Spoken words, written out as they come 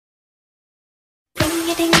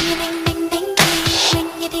Hey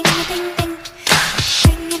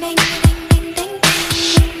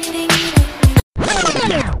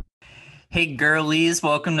girlies,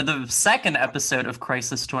 welcome to the second episode of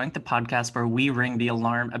Crisis Joint, the podcast where we ring the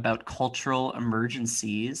alarm about cultural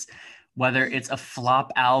emergencies. Whether it's a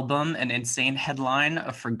flop album, an insane headline,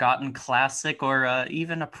 a forgotten classic, or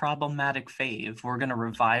even a problematic fave, we're going to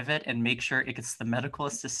revive it and make sure it gets the medical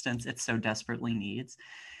assistance it so desperately needs.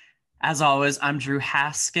 As always, I'm Drew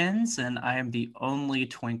Haskins, and I am the only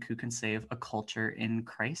twink who can save a culture in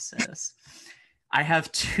crisis. I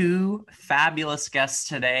have two fabulous guests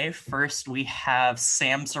today. First, we have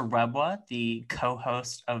Sam Zirebwa, the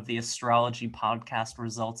co-host of the astrology podcast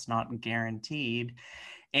Results Not Guaranteed,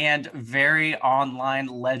 and very online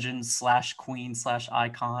legend / queen /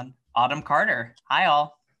 icon, Autumn Carter. Hi,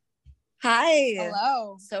 all. Hi.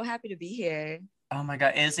 Hello. So happy to be here. Oh my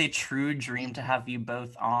God, it is a true dream to have you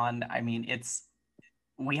both on. I mean,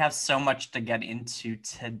 we have so much to get into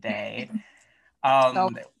today.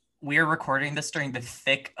 We are recording this during the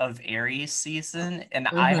thick of Aries season, and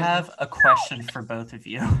I have a question for both of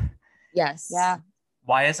you. Yes. Yeah.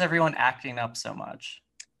 Why is everyone acting up so much?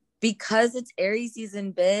 Because it's Aries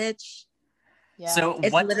season, bitch. Yeah. So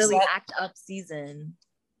It's what literally act up season.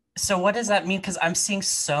 So what does that mean? Because I'm seeing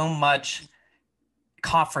so much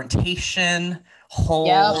confrontation,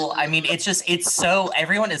 I mean, it's so,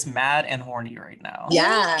 everyone is mad and horny right now.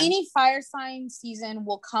 Yeah. Any fire sign season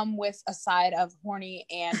will come with a side of horny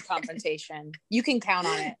and confrontation. You can count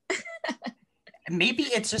on it. Maybe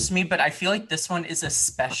it's just me, but I feel like this one is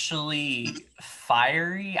especially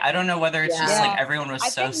fiery. I don't know whether it's just like everyone was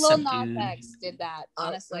so subdued. I think Lil Nas X did that,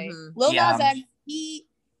 honestly. Lil Nas X,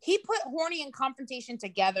 he put horny and confrontation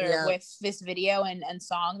together with this video and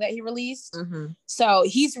song that he released. So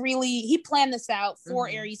he planned this out for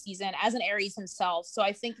Aries season as an Aries himself. So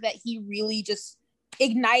I think that he really just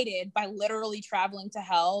ignited by literally traveling to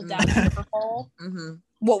hell down to Liverpool.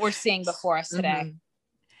 What we're seeing before us today.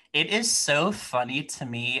 It is so funny to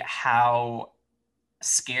me how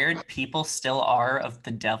scared people still are of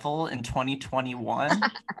the devil in 2021.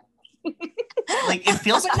 Like, it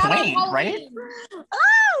feels quaint, right?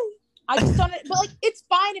 I just don't, but like, it's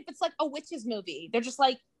fine if it's like a witches movie. They're just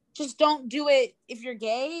like, just don't do it if you're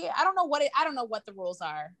gay. I don't know what the rules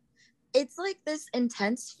are. It's like this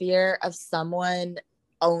intense fear of someone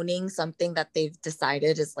owning something that they've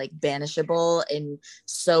decided is like banishable and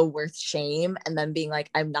so worth shame, and then being like,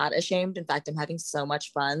 I'm not ashamed. In fact, I'm having so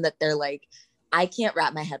much fun, that they're like, I can't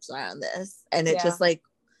wrap my head around this. And it just like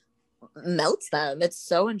melts them. It's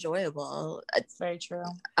so enjoyable. It's very true.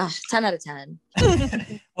 10 out of 10.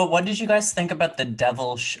 Well, what did you guys think about the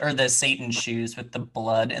devil or the Satan shoes with the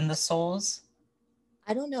blood in the soles?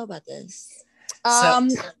 I don't know about this.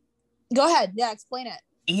 Go ahead. Yeah, explain it.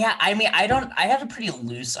 Yeah, I mean, I have a pretty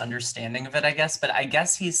loose understanding of it, I guess, but I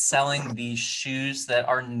guess he's selling these shoes that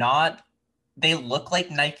are not, they look like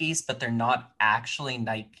Nikes, but they're not actually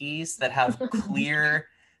Nikes, that have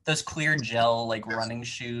those clear gel, like running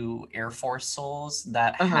shoe Air Force soles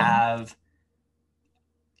that have,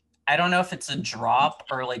 I don't know if it's a drop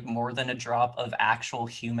or like more than a drop of actual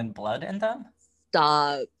human blood in them.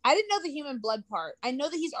 Stop. I didn't know the human blood part. I know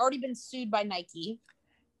that he's already been sued by Nike.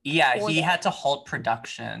 Yeah, he had to halt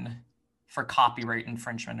production for copyright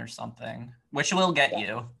infringement or something, which will get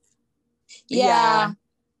you. Yeah.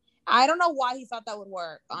 I don't know why he thought that would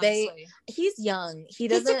work, honestly. He's young. He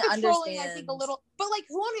doesn't understand. I think a little, but like,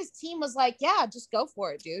 who on his team was like, yeah, just go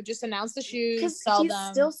for it, dude. Just announce the shoes, sell them.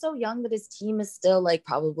 He's still so young that his team is still like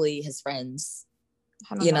probably his friends.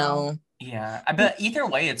 I don't know. Yeah, but either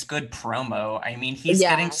way, it's good promo. I mean, he's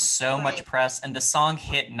getting so much press, and the song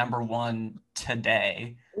hit #1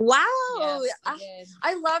 today. Wow. Yes,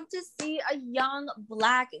 I love to see a young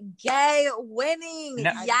Black gay winning.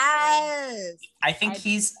 No, yes. I think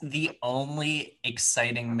he's the only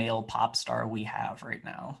exciting male pop star we have right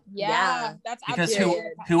now. Yeah. That's because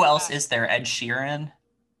who else is there? Ed Sheeran?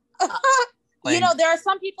 Like, there are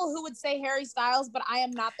some people who would say Harry Styles, but I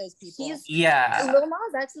am not those people. Lil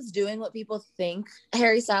Nas X is doing what people think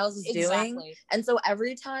Harry Styles is doing. And so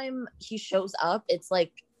every time he shows up, it's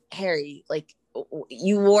like, Harry, like,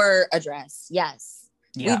 you wore a dress. Yes.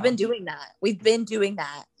 Yeah. We've been doing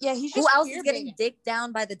that. Yeah, he's just, who else is getting dicked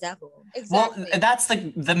down by the devil? Exactly. Well, that's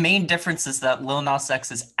the main difference, is that Lil Nas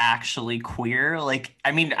X is actually queer. Like,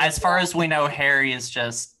 I mean, as far as we know, Harry is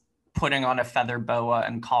just putting on a feather boa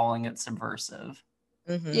and calling it subversive.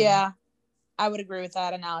 Yeah, I would agree with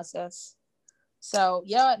that analysis. So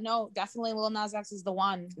yeah, no, definitely Lil Nas X is the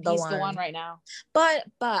one. He's the one right now. But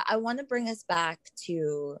I want to bring us back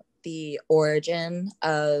to the origin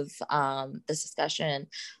of this discussion.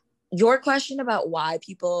 your question about why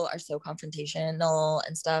people are so confrontational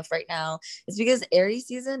and stuff right now is because Aries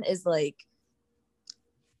season is like,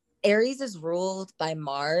 Aries is ruled by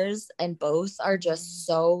Mars, and both are just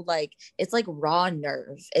so like, it's like raw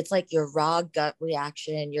nerve. It's like your raw gut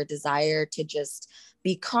reaction, your desire to just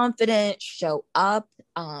be confident, show up,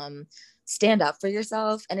 stand up for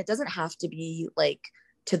yourself. And it doesn't have to be like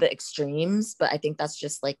to the extremes, but I think that's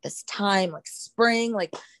just like this time, like spring,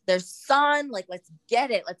 like there's sun, like let's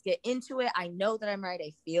get it, let's get into it. I know that I'm right,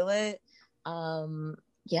 I feel it.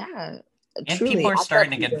 Yeah. And truly, people are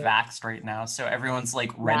starting to get vaxxed right now, so everyone's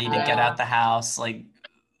like ready to get out the house, like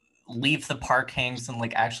leave the parkings and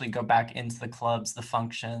like actually go back into the clubs, the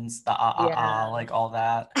functions, the like all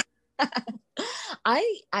that.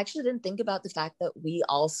 I actually didn't think about the fact that we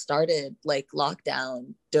all started like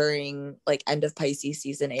lockdown during like end of Pisces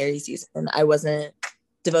season, Aries season. I wasn't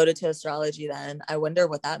devoted to astrology then. I wonder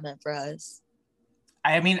what that meant for us.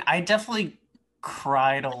 I mean, I definitely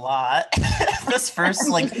cried a lot this first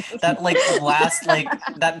like that like last like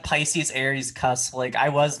that Pisces Aries cusp. Like I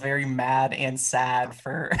was very mad and sad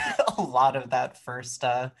for a lot of that first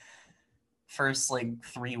like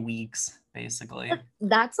 3 weeks basically.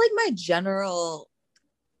 That's like my general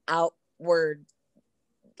outward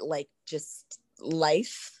like just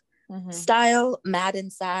life style, mad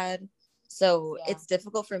and sad. So it's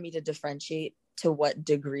difficult for me to differentiate to what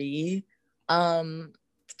degree from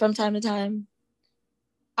time to time.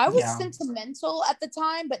 I was sentimental at the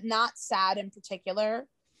time, but not sad in particular.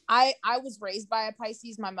 I was raised by a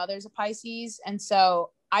Pisces. My mother's a Pisces. And so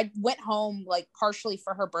I went home like partially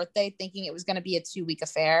for her birthday thinking it was going to be a 2-week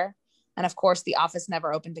affair. And of course, the office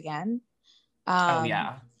never opened again.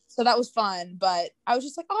 So that was fun. But I was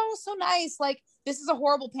just like, oh, it was so nice. Like, this is a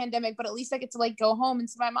horrible pandemic, but at least I get to like go home and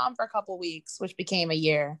see my mom for a couple weeks, which became a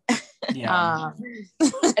year. And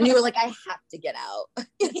you were like, I have to get out.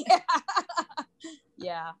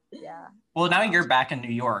 Yeah. Well, now you're back in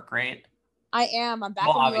New York, right? I am. I'm back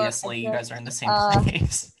in New York. Obviously, you guys are in the same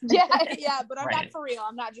place. Yeah, but I'm back for real.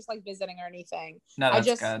 I'm not just like visiting or anything. No, that's I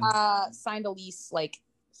just good. Signed a lease like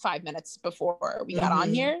 5 minutes before we got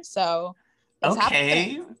on here. So it's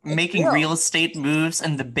happening. Making real estate moves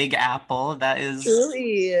in the Big Apple. That is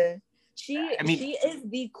truly. She is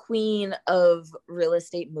the queen of real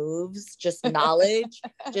estate moves, just knowledge.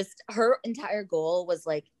 Just her entire goal was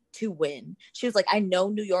like to win. She was like, I know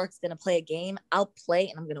New York's gonna play a game. I'll play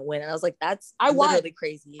and I'm gonna win. And I was like, that's literally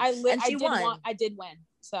crazy. I did win.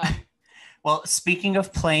 So well, speaking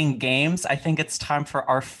of playing games, I think it's time for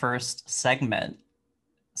our first segment.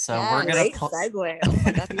 So we're gonna segue. Oh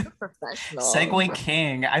my God, you're a professional. Segue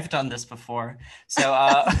king. I've done this before. So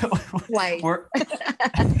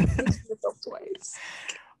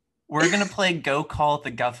we're gonna play Go Call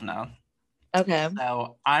the Governor. Okay.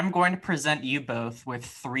 So I'm going to present you both with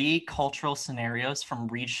 3 cultural scenarios from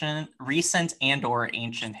recent and or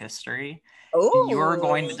ancient history. Oh. You're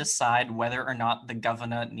going to decide whether or not the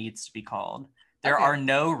governor needs to be called. There are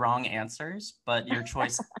no wrong answers, but your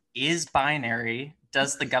choice is binary.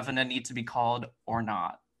 Does the governor need to be called or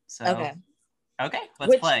not? So okay,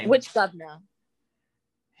 let's play. Which governor?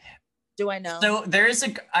 Do I know? So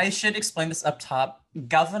I should explain this up top.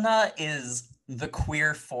 Governor is the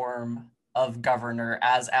queer form of governor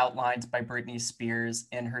as outlined by Britney Spears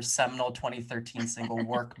in her seminal 2013 single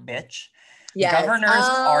Work Bitch. Yes. Governors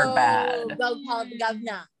are bad. Go call the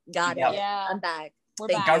governor. Got it. Yeah. I'm back.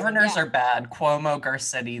 Governors are bad. Cuomo,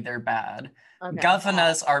 Garcetti, they're bad.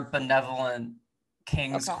 Governors are benevolent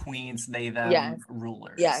kings, queens, they, them,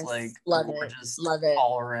 rulers. Yes. Like love gorgeous, it. Love it.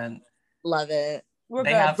 Tolerant. Love it. We're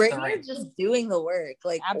good. Britney is just doing the work.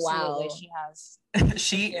 Like, absolutely, wow.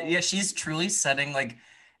 She has. She's truly setting like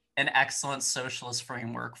an excellent socialist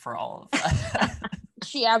framework for all of that.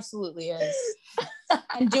 She absolutely is.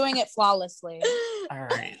 And doing it flawlessly. All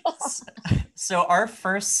right. So our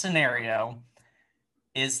first scenario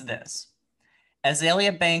is this.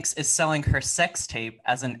 Azalea Banks is selling her sex tape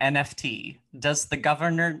as an NFT. Does the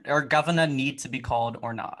governor need to be called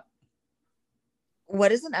or not?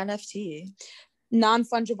 What is an NFT?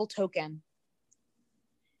 Non-fungible token.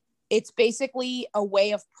 It's basically a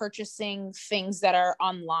way of purchasing things that are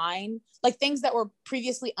online, like things that were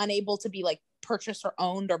previously unable to be like purchased or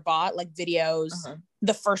owned or bought, like videos.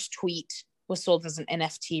 The first tweet was sold as an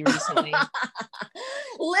NFT recently.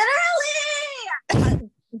 Literally!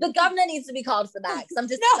 The governor needs to be called for that because I'm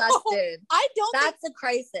disgusted. No, I don't. That's a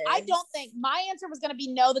crisis. I don't think my answer was going to be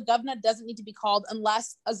no. The governor doesn't need to be called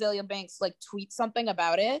unless Azalea Banks like tweets something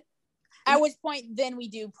about it. At which point, then we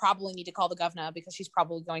do probably need to call the governor because she's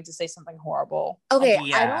probably going to say something horrible. Okay,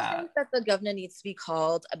 I don't think that the governor needs to be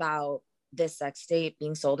called about this sex tape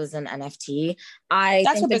being sold as an NFT, I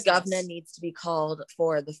think the governor needs to be called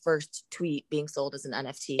for the first tweet being sold as an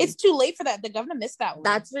NFT. It's too late for that. The governor missed that one.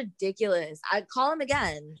 That's ridiculous. I'd call him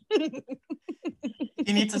again.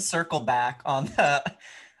 You need to circle back on the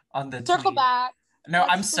circle tweet. Back. No,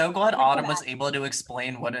 I'm so glad Autumn was able to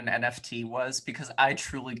explain what an NFT was, because I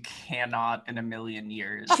truly cannot in a million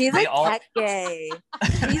years. She's tech gay.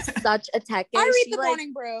 She's such a tech gay. I read the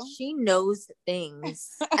Morning Brew. She knows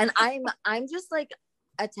things. And I'm just like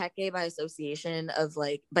a tech gay by association of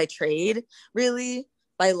like by trade, really.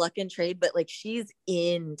 By luck and trade, but like she's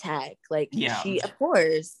in tech. Like she, of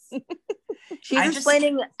course. She's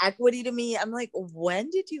explaining equity to me. I'm like,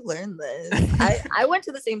 when did you learn this? I went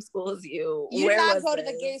to the same school as you. You did not go to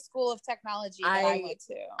the gay school of technology that I went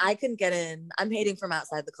to. I couldn't get in. I'm hating from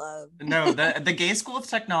outside the club. No, the gay school of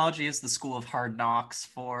technology is the school of hard knocks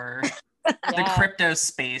for the crypto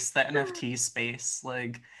space, the NFT space.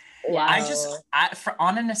 Like, wow.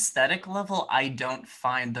 On an aesthetic level, I don't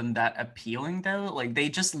find them that appealing though. Like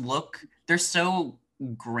they're so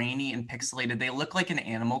grainy and pixelated. They look like an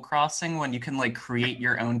Animal Crossing when you can like create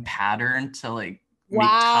your own pattern to like make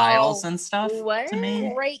tiles and stuff. What? To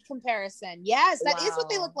me, great comparison. Yes, that is what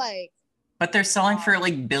they look like. But they're selling for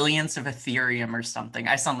like billions of Ethereum or something.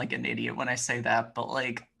 I sound like an idiot when I say that, but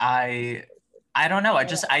like I don't know.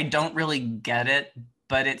 I don't really get it,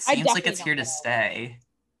 but it seems like it's here to stay.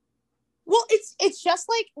 Well, it's just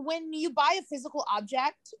like when you buy a physical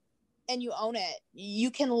object and you own it, you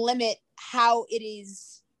can limit how it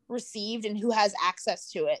is received and who has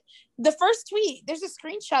access to it. The first tweet, there's a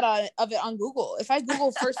screenshot of it on Google. If I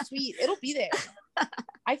Google first tweet, it'll be there.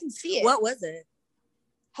 I can see it. What was it?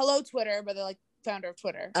 Hello, Twitter, but they're like founder of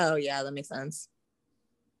Twitter. Oh, yeah, that makes sense.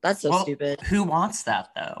 That's so stupid. Who wants that,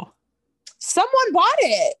 though? Someone bought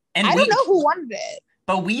it. And I don't know who wanted it.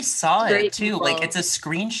 But we saw it too. Like, it's a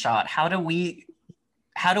screenshot. How do we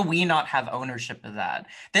not have ownership of that?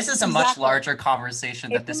 This is a much larger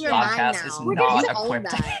conversation that this podcast is not equipped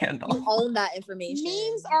to handle. You own that information.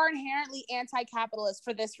 Memes are inherently anti-capitalist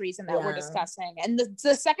for this reason that we're discussing. And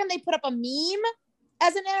the second they put up a meme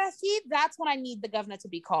as an NFT, that's when I need the governor to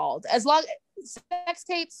be called. As long sex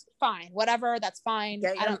tapes, fine, whatever, that's fine.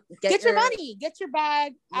 Get your money, get your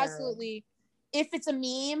bag, absolutely. If it's a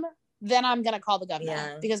meme, then I'm gonna call the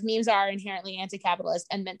governor because memes are inherently anti-capitalist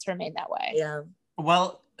and meant to remain that way. Yeah.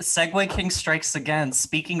 Well, Segway King strikes again.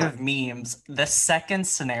 Speaking of memes, the second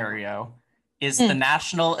scenario is the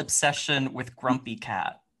national obsession with Grumpy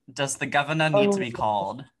Cat. Does the governor need to be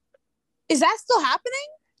called? Is that still happening?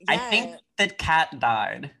 I think that cat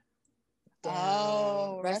died.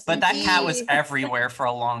 Oh, but that cat was everywhere for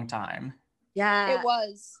a long time. Yeah, it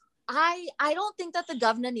was. I don't think that the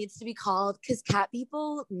governor needs to be called because cat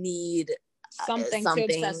people need something to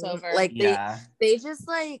obsess over. Like they just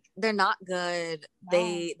like they're not good. No.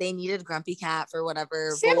 They needed Grumpy Cat for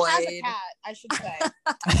whatever. Sam has a cat, I should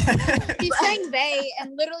say. She's saying they,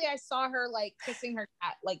 and literally I saw her like kissing her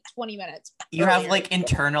cat like 20 minutes. You have like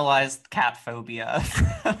internalized cat phobia.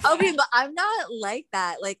 Okay, but I'm not like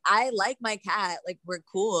that. Like I like my cat. Like we're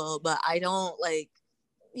cool, but I don't like.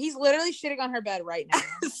 He's literally shitting on her bed right now.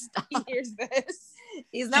 He hears this.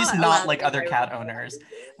 She's not like other cat owners.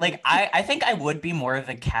 Like I think I would be more of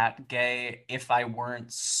a cat gay if I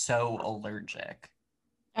weren't so allergic.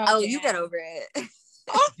 Oh, you get over it.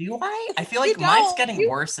 Do I? I feel like mine's getting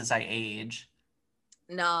worse as I age.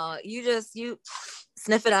 No, you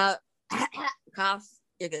sniff it out, cough.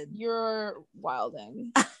 You're good. You're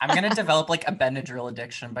wilding. I'm gonna develop like a Benadryl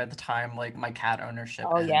addiction by the time like my cat ownership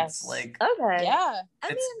ends. Yes. Like okay. Yeah. I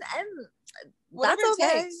mean, that's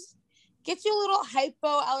okay. Get you a little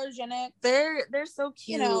hypoallergenic. They're so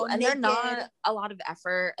cute, and they're not a lot of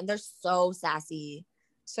effort, and they're so sassy.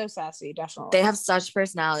 So sassy, definitely. They have such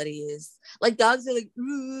personalities. Like dogs are like,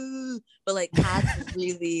 ooh, but like cats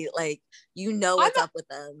really like what's up with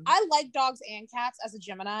them. I like dogs and cats as a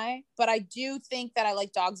Gemini, but I do think that I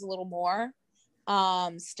like dogs a little more,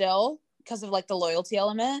 still because of like the loyalty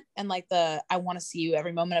element and like the I want to see you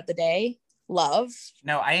every moment of the day. Love.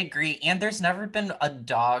 No, I agree. And there's never been a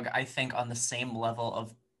dog, I think, on the same level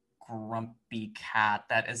of Grumpy Cat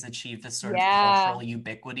that has achieved this sort of cultural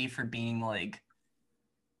ubiquity for being like,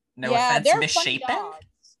 no offense, misshapen.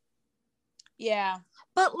 Yeah.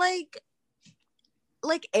 But like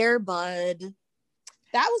Air Bud.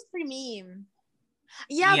 That was pretty meme.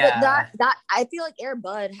 Yeah, but that I feel like Air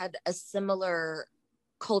Bud had a similar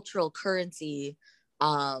cultural currency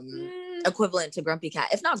equivalent to Grumpy Cat,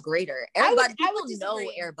 if not greater. Air Bud, people know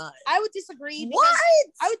Air Bud. I would disagree. What?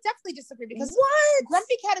 I would definitely disagree because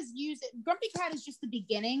Grumpy Cat is just the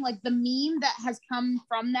beginning. Like the meme that has come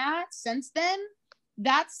from that since then,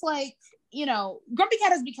 that's like Grumpy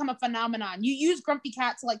Cat has become a phenomenon. You use Grumpy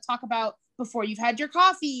Cat to like talk about before you've had your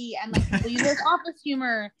coffee, and like people use it as office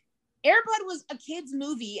humor. Air Bud was a kid's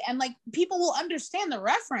movie, and like people will understand the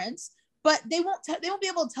reference, but they won't be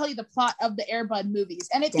able to tell you the plot of the Air Bud movies.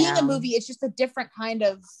 And it being a movie, it's just a different kind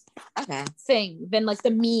of thing than like the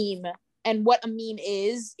meme and what a meme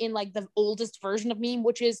is in like the oldest version of meme,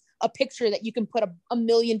 which is a picture that you can put a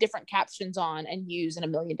million different captions on and use in a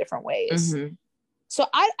million different ways. Mm-hmm. So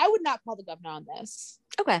I would not call the governor on this.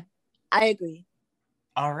 Okay. I agree.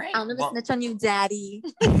 All right. I'm gonna snitch on you, daddy.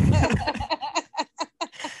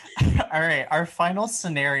 All right, our final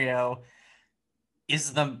scenario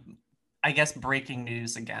is breaking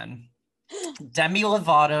news again. Demi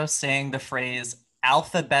Lovato saying the phrase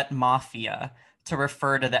alphabet mafia to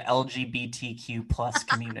refer to the LGBTQ plus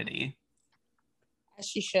community. As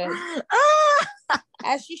she should.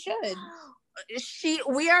 As she should.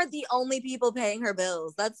 We are the only people paying her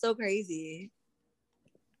bills. That's so crazy.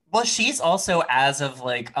 Well, she's also, as of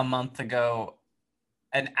like a month ago,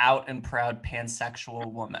 an out and proud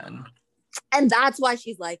pansexual woman. And that's why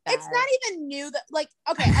she's like that. It's not even new that, like,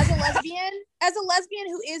 okay, as a lesbian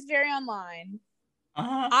who is very online,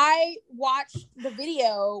 I watched the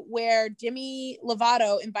video where Demi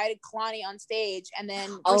Lovato invited Kalani on stage and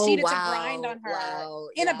then proceeded to grind on her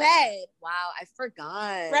in a bed. Wow, I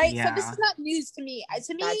forgot. Right? Yeah. So this is not news to me.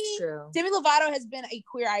 To me, that's true. Demi Lovato has been a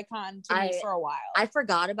queer icon to me for a while. I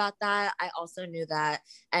forgot about that. I also knew that.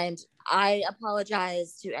 And I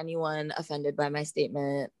apologize to anyone offended by my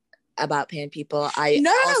statement about pan people. I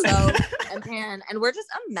also am pan, and we're just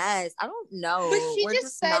a mess. I don't know. But she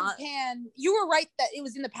just said pan. You were right that it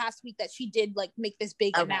was in the past week that she did like make this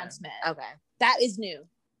big announcement. Okay. That is new.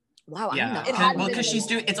 Wow. Yeah. Well, because she's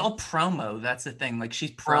doing, it's all promo. That's the thing. Like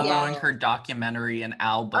she's promoting her documentary and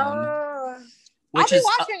album. I'll be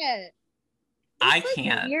watching it. I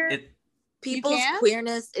can't. People's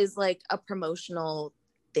queerness is like a promotional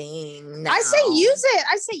thing now. I say use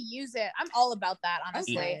it. I'm all about that,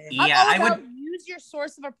 honestly. Okay. Yeah, I would use your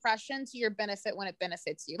source of oppression to your benefit when it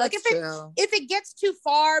benefits you. Like if it gets too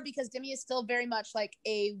far, because Demi is still very much like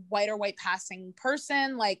a white passing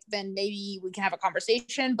person, like then maybe we can have a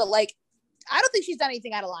conversation. But like I don't think she's done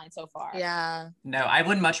anything out of line so far. Yeah. No, I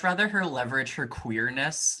would much rather her leverage her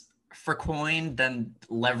queerness for coin than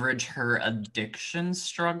leverage her addiction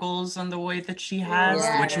struggles in the way that she has,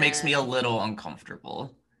 which makes me a little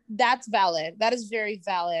uncomfortable. That's valid. That is very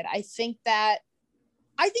valid. I think that,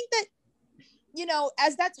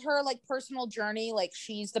 as that's her like personal journey, like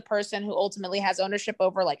she's the person who ultimately has ownership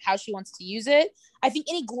over like how she wants to use it. I think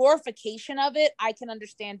any glorification of it, I can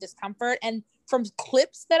understand discomfort. And from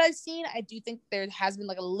clips that I've seen, I do think there has been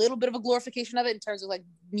like a little bit of a glorification of it in terms of like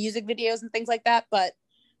music videos and things like that. But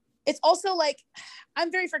it's also like,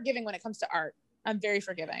 I'm very forgiving when it comes to art. I'm very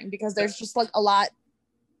forgiving because there's just like a lot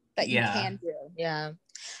that you can do. Yeah.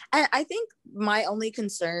 And I think my only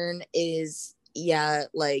concern is,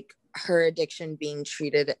 like her addiction being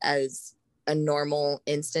treated as a normal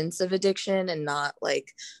instance of addiction and not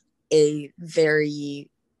like a very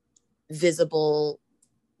visible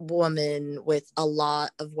woman with a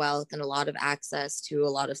lot of wealth and a lot of access to a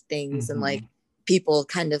lot of things. Mm-hmm. And like people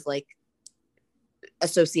kind of like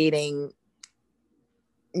associating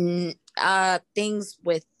things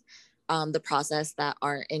with the process that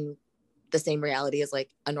aren't in the same reality as like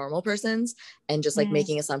a normal person's, and just like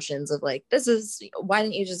making assumptions of like, this is, why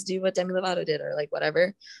didn't you just do what Demi Lovato did, or like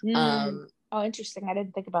whatever. Oh, interesting. I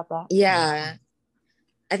didn't think about that. Yeah.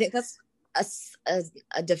 I think that's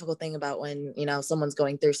a difficult thing about when, someone's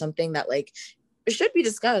going through something that like should be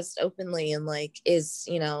discussed openly and like is,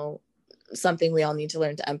 something we all need to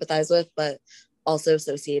learn to empathize with, but also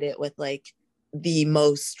associate it with like the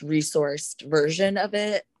most resourced version of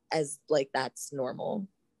it as like that's normal.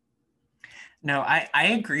 No, I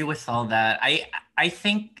agree with all that. I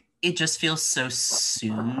think it just feels so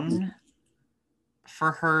soon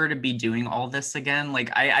for her to be doing all this again.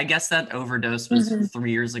 Like I guess that overdose was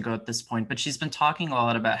 3 years ago at this point, but she's been talking a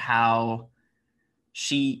lot about how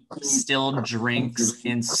she still drinks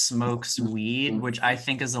and smokes weed, which I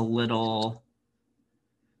think is a little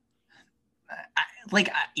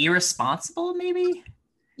irresponsible, maybe.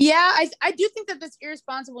 Yeah, I do think that that's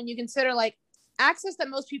irresponsible when you consider like access that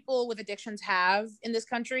most people with addictions have in this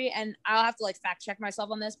country. And I'll have to like fact check myself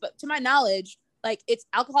on this, but to my knowledge, like it's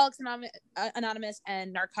Alcoholics Anonymous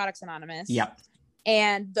and Narcotics Anonymous. Yep.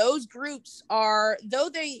 And those groups are, though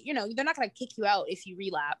they, they're not going to kick you out if you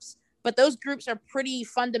relapse, but those groups are pretty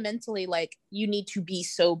fundamentally like you need to be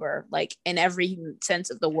sober, like in every sense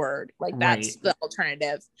of the word. Like that's the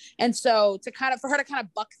alternative. And so for her to kind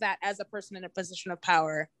of buck that as a person in a position of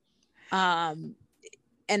power, and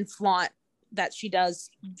flaunt that she does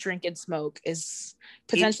drink and smoke is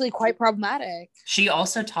potentially quite problematic. She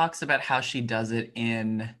also talks about how she does it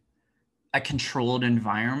in a controlled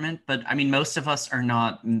environment, but I mean, most of us are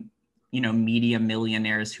not, media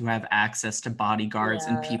millionaires who have access to bodyguards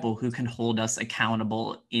and people who can hold us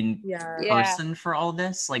accountable in person for all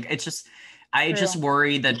this. Like, it's just, I just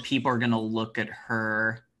worry that people are going to look at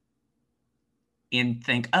her and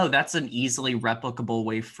think, oh, that's an easily replicable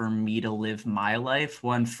way for me to live my life,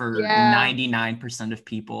 when for 99% of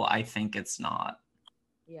people, I think it's not.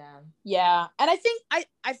 Yeah. And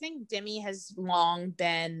I think Demi has long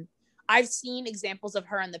been, I've seen examples of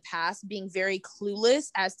her in the past being very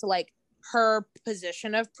clueless as to like her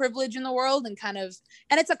position of privilege in the world, and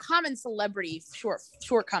it's a common celebrity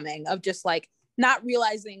shortcoming of just like not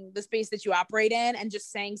realizing the space that you operate in and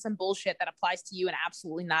just saying some bullshit that applies to you and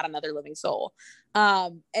absolutely not another living soul.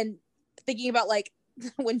 And thinking about like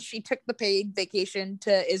when she took the paid vacation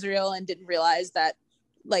to Israel and didn't realize that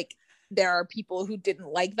like there are people who didn't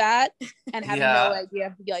like that and have no idea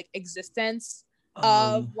of the like existence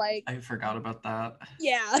of like, I forgot about that.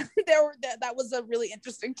 That was a really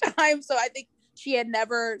interesting time. So I think she had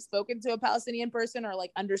never spoken to a Palestinian person or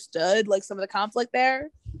like understood like some of the conflict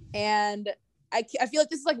there. And I feel like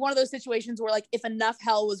this is like one of those situations where like if enough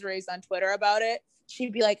hell was raised on Twitter about it,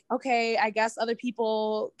 she'd be like, okay, I guess other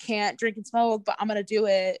people can't drink and smoke, but I'm gonna do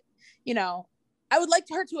it. I would like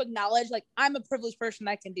her to acknowledge like I'm a privileged person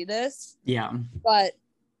that can do this. Yeah. But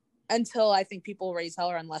until I think people raise hell,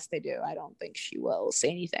 or unless they do, I don't think she will say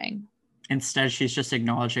anything. Instead, she's just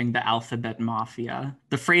acknowledging the alphabet mafia,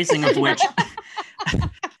 the phrasing of which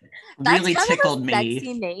really tickled me. That's kind of a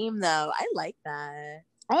sexy name, though. I like that.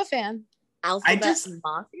 I'm a fan. Alphabet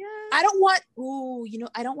Mafia. I don't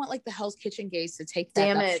want like the Hell's Kitchen gays to take that.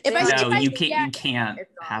 Damn it! You can't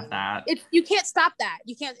have that. You can't stop that.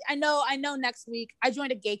 You can't. I know. Next week, I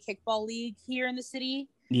joined a gay kickball league here in the city.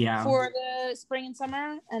 Yeah. For the spring and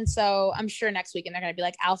summer, and so I'm sure next week, and they're gonna be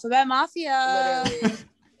like Alphabet Mafia, literally.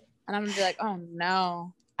 And I'm gonna be like, oh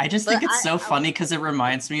no. I just think it's so funny because it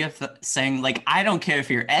reminds me of saying like, I don't care if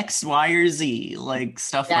you're X, Y, or Z, like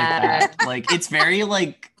stuff like that. Like it's very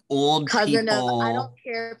like old cousin people. Of, I don't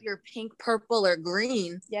care if you're pink, purple, or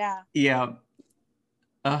green. Yeah.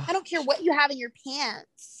 I don't care what you have in your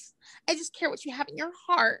pants. I just care what you have in your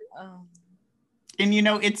heart. And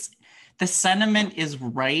it's the sentiment is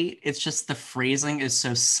right. It's just the phrasing is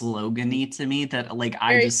so slogany to me that like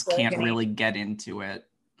I just can't really get into it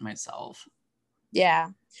myself. Yeah.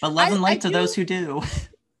 But love and light to those who do.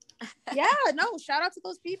 Yeah, no, shout out to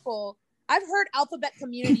those people. I've heard alphabet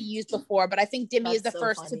community used before, but I think Demi is the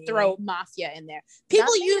first to throw mafia in there.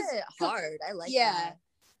 People use it hard. I like that.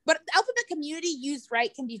 But alphabet community used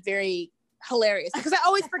right can be very hilarious because I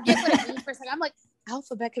always forget what it means for a second. I'm like,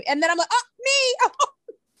 alphabet, and then I'm like, oh, me. Oh,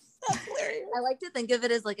 that's hilarious. I like to think of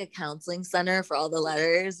it as like a counseling center for all the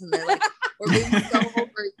letters, and they're like, we're being so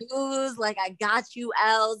overused. Like, I got you,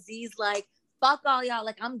 L. Z's like, fuck all y'all.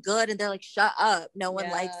 Like, I'm good, and they're like, shut up. No one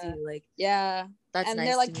likes you. Like, that's and nice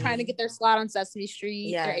they're like trying to get their slot on Sesame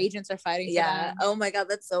Street. Their agents are fighting for them. Oh my god,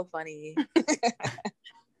 that's so funny. All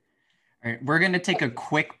right, we're gonna take a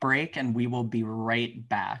quick break, and we will be right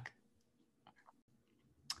back.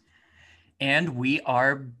 And we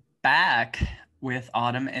are back with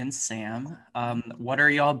Autumn and Sam. What are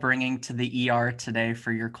y'all bringing to the ER today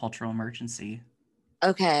for your cultural emergency?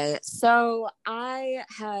 Okay, so I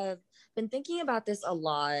have been thinking about this a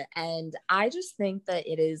lot, and I just think that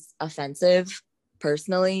it is offensive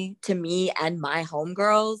personally to me and my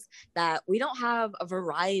homegirls that we don't have a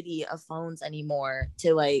variety of phones anymore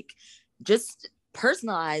to like just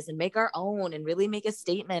personalize and make our own and really make a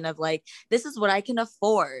statement of like, this is what I can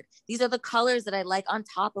afford. These are the colors that I like on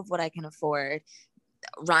top of what I can afford.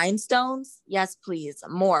 Rhinestones, yes, please,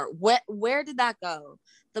 more. Where did that go?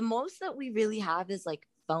 The most that we really have is like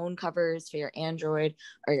phone covers for your Android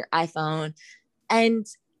or your iPhone. And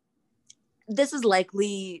this is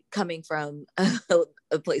likely coming from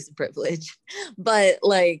a place of privilege, but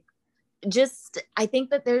like, just, I think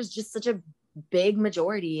that there's just such a big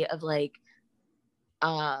majority of like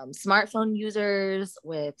smartphone users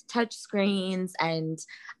with touch screens, and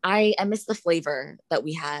I miss the flavor that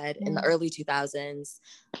we had in the early 2000s.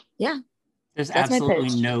 There's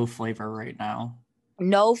absolutely no flavor right now.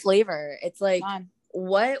 No flavor. It's like,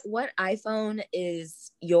 what iPhone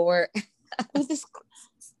is your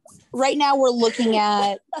right now we're looking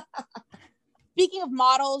at speaking of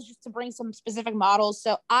models, just to bring some specific models.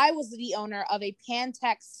 So I was the owner of a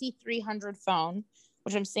Pantech C300 phone,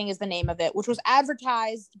 which I'm seeing is the name of it, which was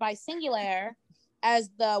advertised by Singular as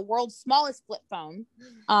the world's smallest flip phone.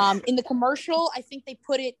 In the commercial, I think they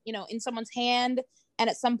put it, in someone's hand, and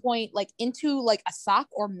at some point like into like a sock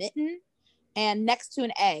or mitten and next to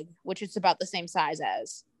an egg, which it's about the same size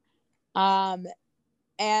as.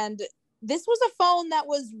 And this was a phone that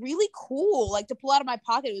was really cool, like to pull out of my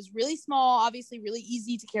pocket. It was really small, obviously really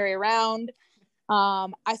easy to carry around.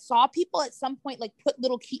 I saw people at some point like put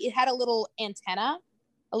little it had a little antenna,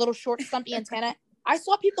 a little short stumpy antenna. I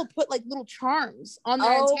saw people put like little charms on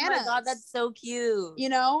their antennas. Oh my God, that's so cute. You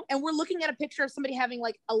know, and we're looking at a picture of somebody having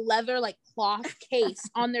like a leather like cloth case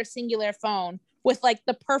on their singular phone with like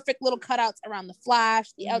the perfect little cutouts around the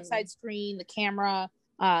flash, the outside screen, the camera,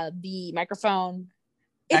 the microphone.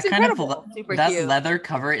 It's incredible. That cute. Leather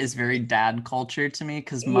cover is very dad culture to me,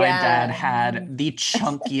 because my dad had the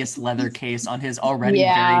chunkiest leather case on his already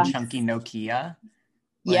very chunky Nokia.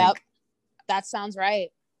 Yep, that sounds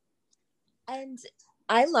right. And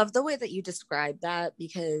I love the way that you described that,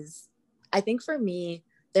 because I think for me,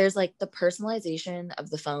 there's like the personalization of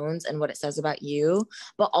the phones and what it says about you,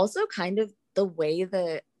 but also kind of the way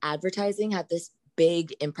the advertising had this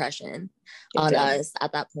big impression on us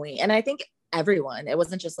at that point. And I think everyone, it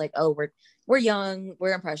wasn't just like, oh, we're young,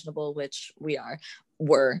 we're impressionable, which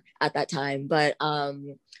were at that time. But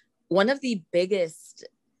one of the biggest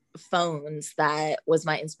phones that was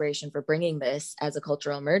my inspiration for bringing this as a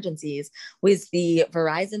cultural emergencies was the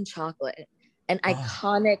Verizon Chocolate, an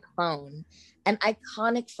iconic phone. And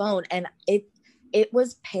it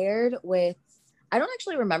was paired with, I don't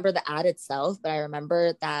actually remember the ad itself, but I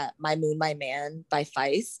remember that My Moon, My Man by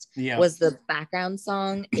Feist was the background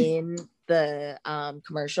song in the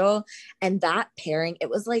commercial. And that pairing, it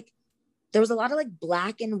was like, there was a lot of like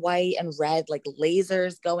black and white and red, like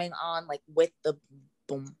lasers going on, like with the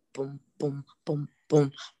boom, boom, boom, boom,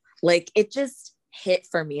 boom. Like it just hit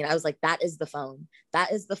for me. And I was like, that is the phone.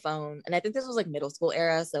 That is the phone. And I think this was like middle school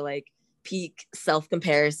era. So like peak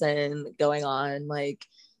self-comparison going on. Like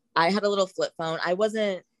I had a little flip phone. I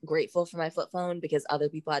wasn't grateful for my flip phone because other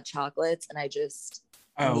people had chocolates and I just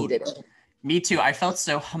needed it. Me too. I felt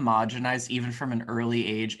so homogenized even from an early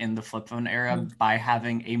age in the flip phone era by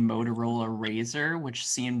having a Motorola Razr, which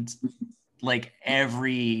seemed like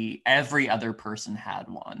every other person had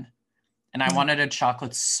one. And I wanted a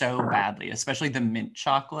chocolate so badly, especially the mint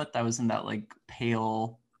chocolate that was in that like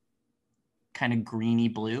pale kind of greeny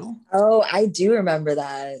blue. Oh, I do remember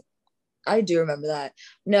that.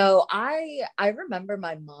 No, I remember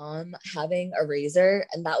my mom having a Razr,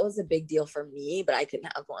 and that was a big deal for me, but I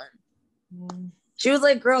couldn't have one. She was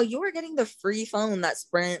like, girl, you were getting the free phone that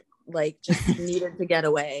Sprint like just needed to get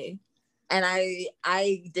away. And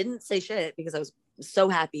I didn't say shit because I was so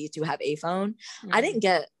happy to have a phone. I didn't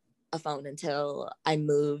get a phone until I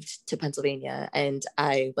moved to Pennsylvania and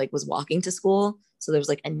I like was walking to school. So there was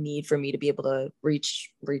like a need for me to be able to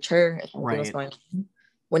reach her if anything was going on.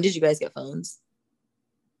 When did you guys get phones?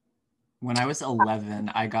 When I was 11,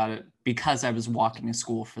 I got it because I was walking to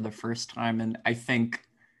school for the first time. And I think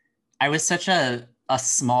I was such a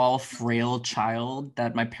small, frail child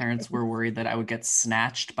that my parents were worried that I would get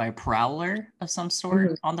snatched by a prowler of some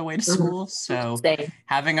sort on the way to school. So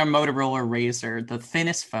having a Motorola Razr, the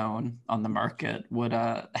thinnest phone on the market, would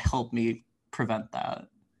help me prevent that.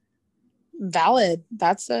 Valid.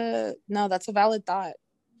 That's a valid thought.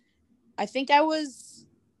 I think I was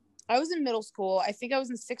in middle school. I think I was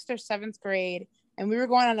in 6th or 7th grade, and we were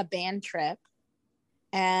going on a band trip.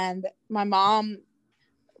 And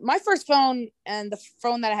my first phone and the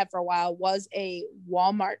phone that I had for a while was a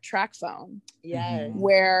Walmart track phone. Yes.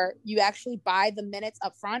 Where you actually buy the minutes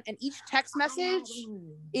up front, and each text message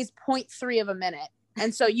is 0.3 of a minute.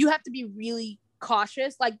 And so you have to be really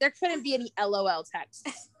cautious. Like there couldn't be any LOL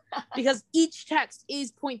texts because each text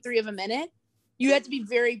is 0.3 of a minute. You had to be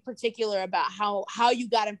very particular about how you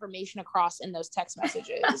got information across in those text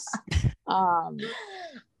messages.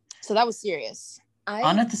 So that was serious.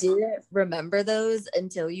 I didn't remember those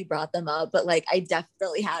until you brought them up, but like I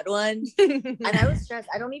definitely had one and I was stressed.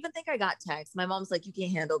 I don't even think I got text. My mom's like, you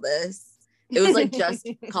can't handle this. It was like just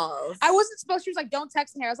calls. I wasn't supposed to. She was like, don't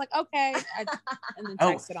text in here. I was like, okay. And then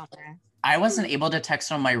texted on there. I wasn't able to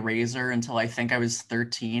text on my Razr until I think I was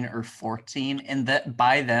 13 or 14. And that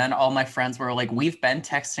by then, all my friends were like, we've been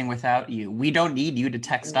texting without you. We don't need you to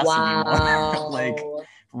text us anymore. Like,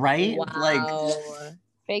 right? Wow. Like,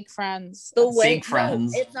 fake friends. Fake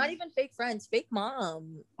friends. It's not even fake friends. Fake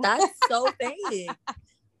mom. That's so fake.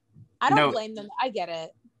 I don't blame them. I get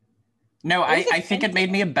it. No, I think it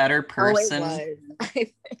made me a better person.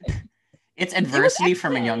 It's adversity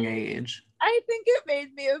from a young age. I think it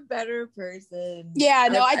made me a better person. Yeah,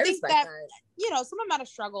 no, I think that, some amount of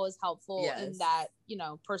struggle is helpful in that,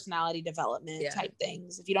 personality development type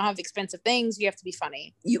things. If you don't have expensive things, you have to be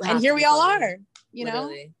funny. And here we all are, you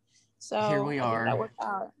know? So here we are. That worked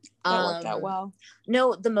out. That worked out well.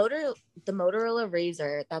 No, the Motorola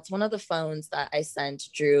Razr, that's one of the phones that I sent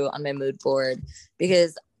Drew on my mood board,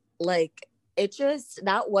 because like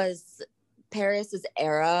that was Paris's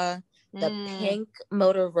era. The pink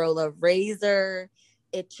Motorola Razr,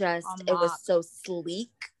 it was so sleek.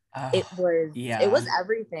 It was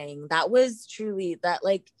everything. That was truly that,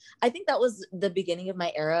 like, I think that was the beginning of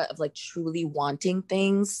my era of like truly wanting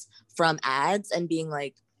things from ads and being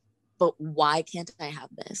like, but why can't I have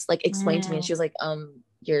this? Like, explain to me. And she was like,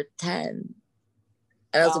 you're 10.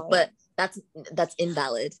 And I was like, but that's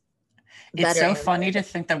invalid. It's so funny to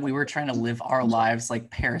think that we were trying to live our lives like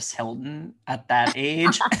Paris Hilton at that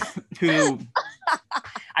age, who,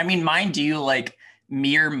 I mean, mind you, like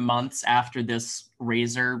mere months after this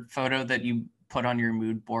Razr photo that you put on your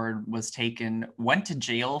mood board was taken, went to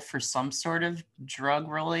jail for some sort of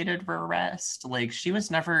drug-related arrest. Like, she was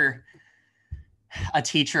never a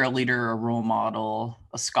teacher, a leader, a role model,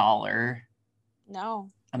 a scholar.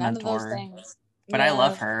 No, a none mentor. Of those things. But I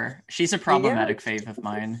love her. She's a problematic fave of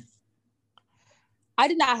mine. I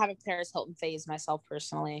did not have a Paris Hilton phase myself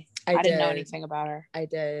personally. I didn't know anything about her. I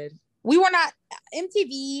did. We were not,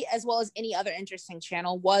 MTV as well as any other interesting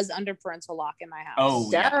channel was under parental lock in my house. Oh,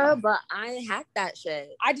 yeah. But I hacked that shit.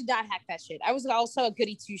 I did not hack that shit. I was also a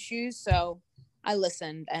goody two shoes, so I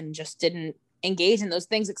listened and just didn't engage in those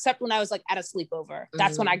things, except when I was like at a sleepover.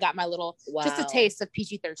 That's when I got my little, just a taste of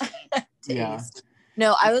PG-13. Yeah.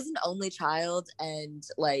 No, I was an only child and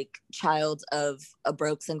like child of a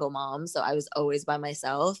broke single mom. So I was always by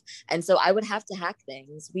myself. And so I would have to hack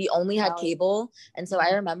things. We only had cable. And so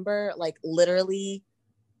I remember like literally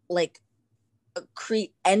like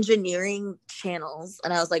engineering channels.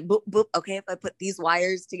 And I was like, boop, boop. Okay, if I put these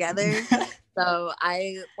wires together. So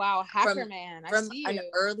hacker man. From an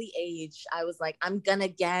early age, I was like, I'm gonna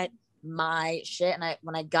get my shit. And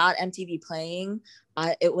when I got MTV playing,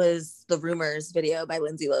 it was the Rumors video by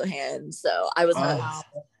Lindsay Lohan. So I was hooked.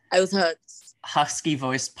 I was hooked. Husky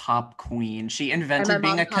voice pop queen. She invented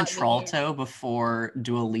being a contralto before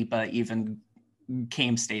Dua Lipa even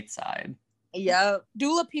came stateside. Yep.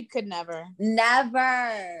 Dua Peep could never.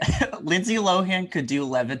 Lindsay Lohan could do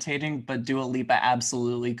levitating, but Dua Lipa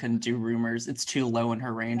absolutely couldn't do Rumors. It's too low in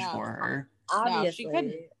her range for her. Obviously. No, she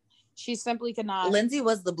couldn't. She simply could not. Lindsay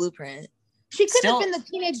was the blueprint. She couldn't have been the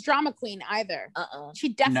teenage drama queen either. She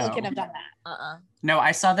definitely couldn't have done that. No,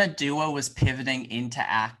 I saw that Dua was pivoting into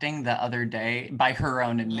acting the other day by her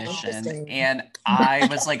own admission. And I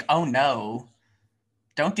was like, oh no,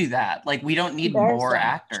 don't do that. Like, we don't need more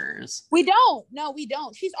actors. We don't. No, we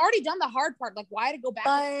don't. She's already done the hard part. Like, why to go back?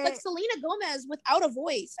 Like Selena Gomez, without a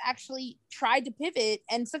voice, actually tried to pivot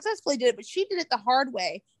and successfully did it, but she did it the hard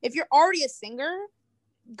way. If you're already a singer,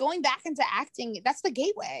 going back into acting, that's the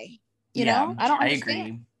gateway. You know? I don't understand. I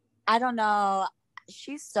agree. I don't know.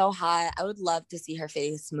 She's so hot. I would love to see her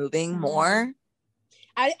face moving more.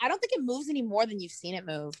 I don't think it moves any more than you've seen it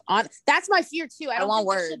move. That's my fear too. I don't want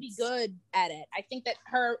words. She'll be good at it. I think that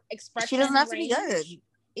her expression, she doesn't have to be good,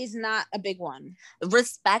 is not a big one.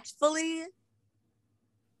 Respectfully,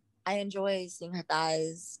 I enjoy seeing her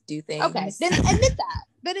thighs do things. Okay, then admit that.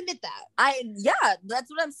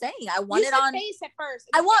 That's what I'm saying. I want it on face at first.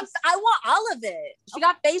 I want all of it. She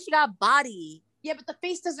got face, she got body. Yeah, but the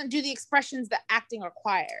face doesn't do the expressions that acting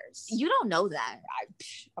requires. You don't know that.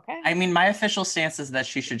 Okay. I mean, my official stance is that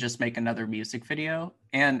she should just make another music video.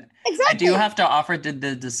 And I do have to offer the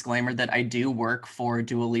disclaimer that I do work for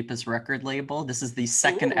Dua Lipa's record label. This is the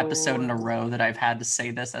second episode in a row that I've had to say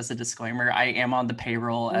this as a disclaimer. I am on the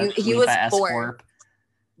payroll at Lipa S Corp.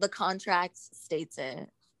 The contract states it.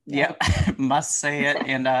 Yep, must say it.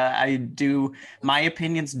 And my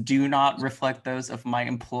opinions do not reflect those of my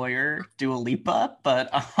employer, Dua Lipa, but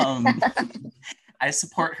I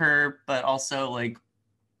support her, but also like,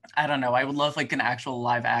 I don't know, I would love like an actual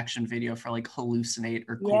live action video for like Hallucinate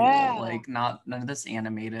or Cool, like none of this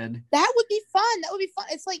animated. That would be fun.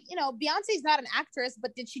 It's like, you know, Beyonce's not an actress,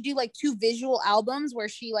 but did she do like 2 visual albums where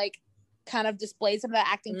she like kind of displayed some of that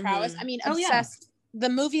acting prowess? I mean, Obsessed. The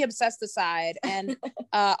movie Obsessed aside and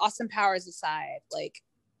Austin Powers aside, like,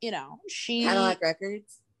 you know, she Cadillac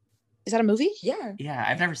Records. Is that a movie? Yeah. Yeah,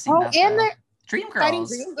 I've never seen that. And Dreamgirls.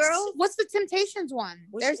 Dreamgirls. What's the Temptations one?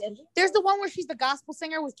 There's the one where she's the gospel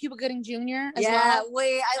singer with Cuba Gooding Jr. as well.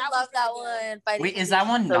 Wait, I love that one. Wait, is that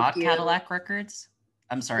one not Cadillac Records?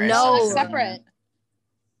 I'm sorry. No, separate.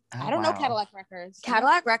 I don't know Cadillac Records.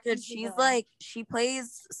 Cadillac Records. She's like, she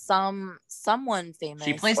plays someone famous.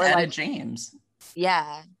 She plays Etta James.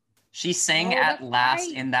 Yeah. She sang at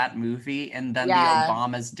last in that movie, and then the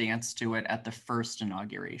Obamas danced to it at the first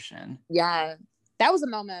inauguration. Yeah. That was a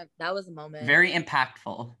moment. Very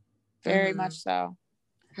impactful. Very much so.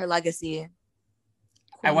 Her legacy.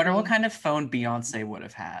 I wonder what kind of phone Beyonce would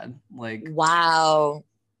have had. Like, wow.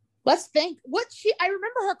 Let's think. I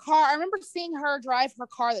remember her car. I remember seeing her drive her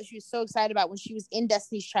car that she was so excited about when she was in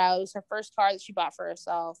Destiny's Child. It was her first car that she bought for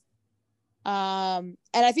herself. And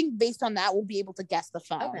I think based on that, we'll be able to guess the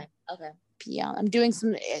phone. Okay. Yeah, I'm doing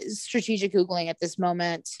some strategic Googling at this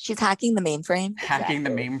moment. She's hacking the mainframe. Hacking the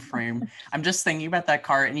mainframe. I'm just thinking about that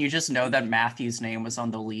car, and you just know that Matthew's name was on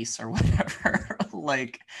the lease or whatever.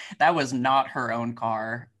 Like, that was not her own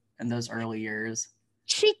car in those early years.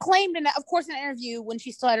 She claimed, of course, in an interview when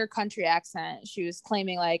she still had her country accent, she was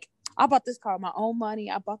claiming, like, I bought this car with my own money.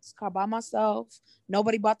 I bought this car by myself.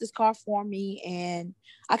 Nobody bought this car for me, and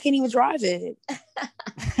I can't even drive it.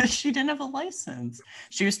 She didn't have a license.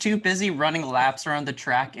 She was too busy running laps around the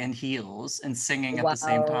track in heels and singing at the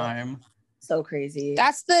same time. So crazy.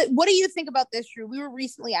 What do you think about this, Drew? We were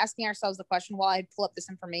recently asking ourselves the question while I pull up this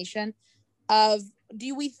information of,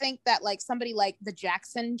 do we think that like somebody like the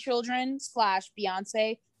Jackson children /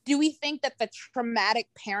 Beyonce, do we think that the traumatic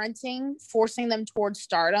parenting forcing them towards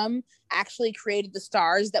stardom actually created the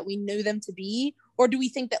stars that we knew them to be? Or do we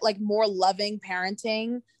think that like more loving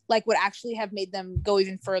parenting like would actually have made them go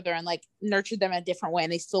even further and like nurtured them in a different way,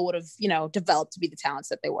 and they still would have, developed to be the talents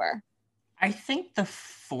that they were? I think the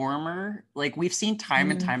former, like we've seen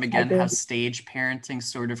time and time again how stage parenting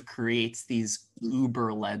sort of creates these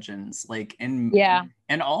uber legends, like in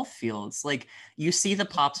all fields. Like you see the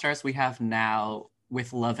pop stars we have now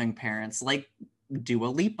with loving parents, like Dua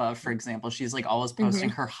Lipa, for example. She's like always posting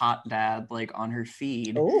her hot dad like on her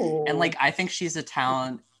feed. Ooh. And like I think she's a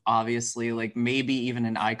talent, obviously, like maybe even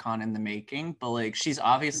an icon in the making, but like she's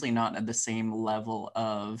obviously not at the same level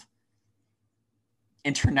of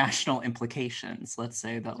international implications, let's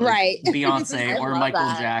say, that like Beyonce or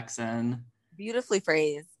Michael Jackson. Beautifully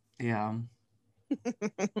phrased. Yeah.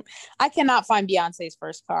 I cannot find Beyonce's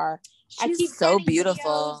first car. She's so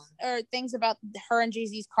beautiful. Or things about her and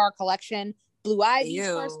Jay-Z's car collection. Blue Ivy's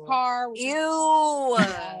first car.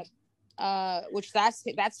 Which that's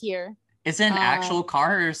here. Is it an actual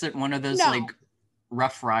car, or is it one of those like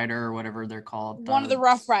Rough Rider or whatever they're called? One of the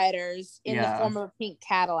Rough Riders in the form of a pink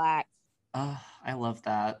Cadillac. I love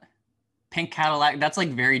that. Pink Cadillac. That's like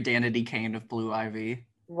very Danity Kane of Blue Ivy.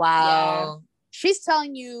 Wow. Yeah. She's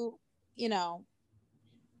telling you,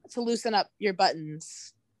 to loosen up your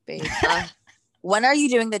buttons, babe. When are you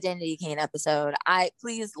doing the Danity Kane episode?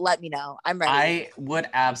 Please let me know. I'm ready. I would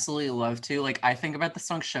absolutely love to. Like, I think about the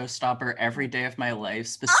song Showstopper every day of my life,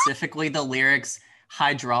 specifically the lyrics,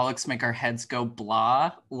 hydraulics make our heads go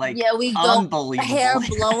blah. Like, we unbelievable. Go hair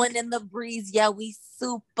blowing in the breeze. Yeah, we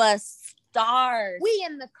superstars. We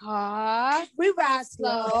in the car. We ride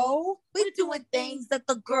slow. We doing things that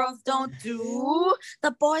the girls don't do.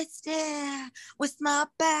 The boys stare. We smile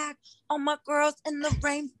back on my girls in the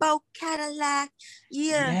rainbow Cadillac.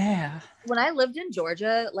 Yeah. When I lived in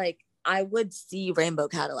Georgia, like I would see rainbow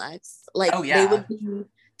Cadillacs. Like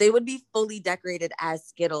they would be fully decorated as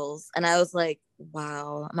Skittles. And I was like,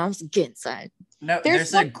 wow. And I was get inside. No,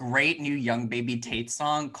 there's a great new Young Baby Tate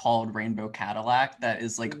song called Rainbow Cadillac that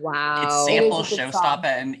is like, it samples Showstopper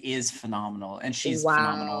and is phenomenal. And she's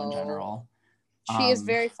phenomenal in general. She is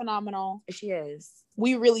very phenomenal. She is.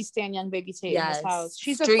 We really stand Young Baby Tate in this house.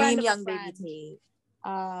 She's a friend of Young Baby Tate.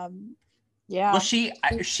 Well,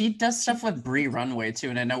 she does stuff with Brie Runway too,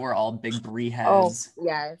 and I know we're all big Brie heads. Oh,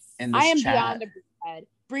 yes. I am beyond a Brie head.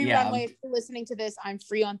 Brie Runway, if you're listening to this, I'm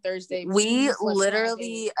free on Thursday. We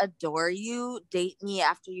literally adore you. Date me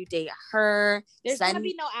after you date her. There's gonna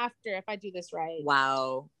be no after if I do this right.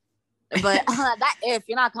 Wow. But that if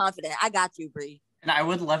you're not confident, I got you, Brie. And I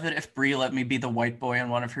would love it if Brie let me be the white boy in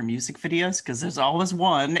one of her music videos, because there's always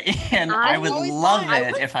one, and I would love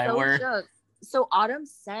it if I were. Shook. So Autumn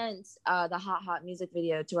sent the hot music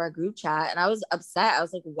video to our group chat, and I was upset. I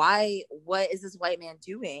was like, why? What is this white man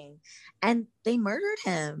doing? And they murdered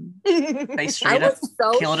him. They straight up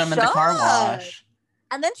killed him in the car wash.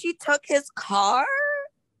 And then she took his car.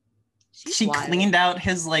 She cleaned out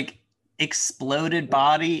his like exploded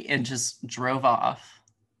body and just drove off.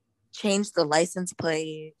 Changed the license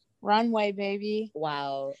plate. Runway, baby.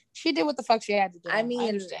 Wow. She did what the fuck she had to do. I mean, I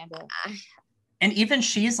understand it. And even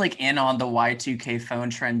she's like in on the Y2K phone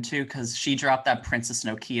trend too, because she dropped that Princess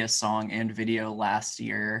Nokia song and video last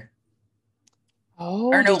year. Oh,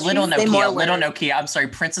 or no, Little Nokia. I'm sorry,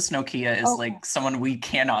 Princess Nokia is like someone we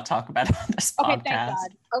cannot talk about on this podcast. Thank God.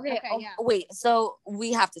 Okay, wait, so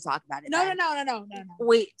we have to talk about it. No.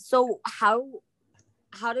 Wait, so how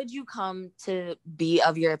did you come to be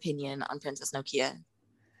of your opinion on Princess Nokia?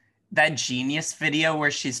 That Genius video where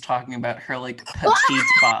she's talking about her like petite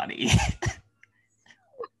body.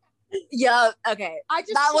 Yeah. Okay.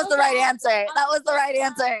 That was the right answer. That was the right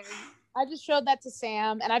answer. I just showed that to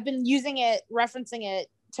Sam, and I've been referencing it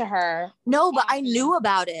to her. No, but I knew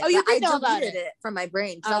about it. Oh, you did know I about deleted it from my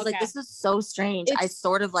brain. So I was like, this is so strange. I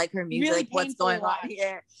sort of like her music. Really what's going on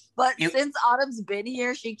here? But since Autumn's been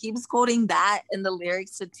here, she keeps quoting that in the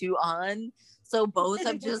lyrics to 2 On. So both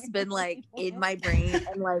have just been like in my brain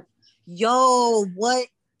and like, yo, what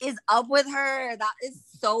is up with her? That is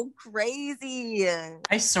so crazy.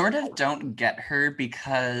 I sort of don't get her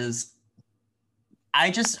because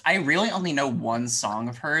I really only know one song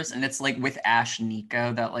of hers, and it's like with Ash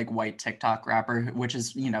Nico, that like white TikTok rapper, which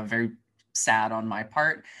is, very sad on my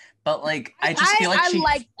part. But like, I just feel like I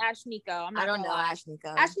like Ash Nico. I don't know Ash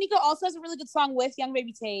Nico. Ash Nico also has a really good song with Young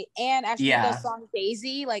Baby Tate, and Ash Nico's song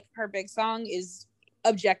Daisy, like her big song, is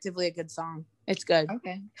objectively a good song. It's good.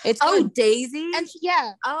 Okay. It's good. Daisy. And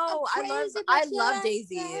I love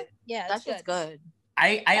Daisy. Yeah, that's just good.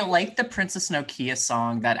 I like the Princess Nokia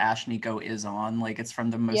song that Ash Nico is on. Like, it's from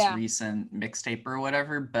the most recent mixtape or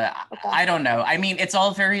whatever, but I don't know. I mean, it's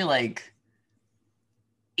all very like,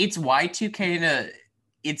 it's Y2K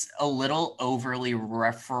it's a little overly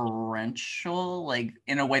referential, like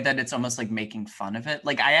in a way that it's almost like making fun of it.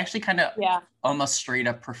 Like, I actually kind of almost straight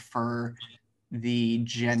up prefer the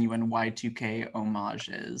genuine Y2K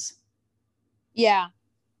homages. Yeah.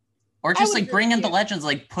 Or just like bring in the legends,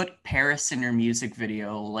 like put Paris in your music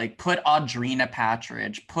video, like put Audrina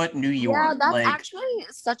Patridge, put New York. Yeah, that's actually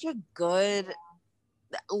such a good.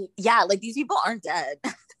 Yeah, like these people aren't dead.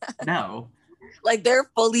 No. Like they're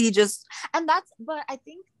fully just, but I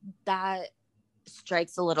think that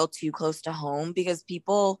strikes a little too close to home because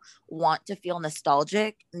people want to feel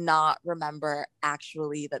nostalgic, not remember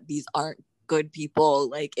actually that these aren't good people.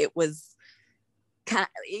 Like it was,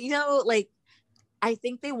 like, I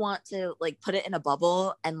think they want to like put it in a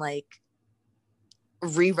bubble and like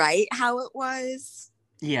rewrite how it was.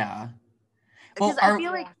 Yeah. Because I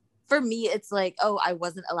feel like for me, it's like, oh, I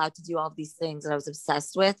wasn't allowed to do all of these things that I was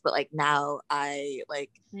obsessed with, but like now I'm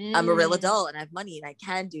a real adult and I have money and I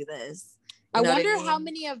can do this. I wonder how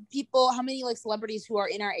many like celebrities who are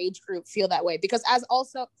in our age group feel that way, because as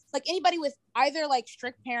also like anybody with either like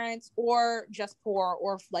strict parents or just poor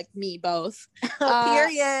or like me, both.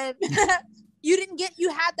 Period. You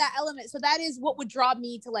had that element. So that is what would draw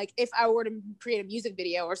me to like, if I were to create a music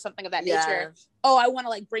video or something of that nature. Oh, I want to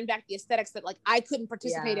like bring back the aesthetics that like I couldn't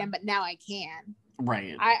participate in, but now I can.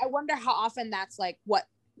 Right. I wonder how often that's like what,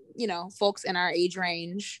 folks in our age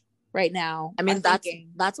range right now. I mean,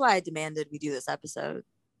 that's why I demanded we do this episode.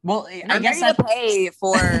 Well, I guess I pay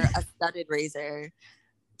for a studded razor.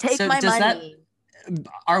 Take my money.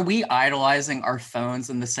 Are we idolizing our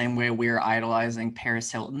phones in the same way we're idolizing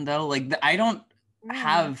Paris Hilton though? Like I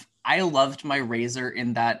loved my Razr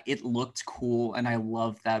in that it looked cool and I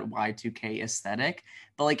loved that Y2K aesthetic,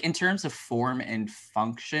 but like in terms of form and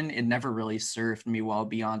function, it never really served me well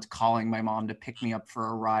beyond calling my mom to pick me up for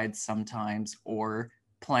a ride sometimes or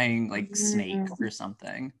playing like Snake or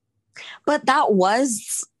something. But that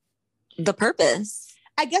was the purpose.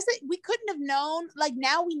 I guess we couldn't have known, like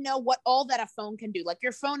now we know what all that a phone can do. Like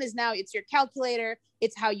your phone is now, it's your calculator,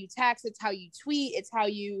 it's how you text, it's how you tweet, it's how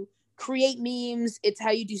you create memes, it's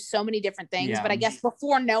how you do so many different things. Yeah. But I guess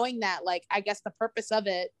before knowing that, like, I guess the purpose of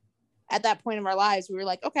it at that point in our lives, we were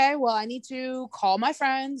like, okay, well, I need to call my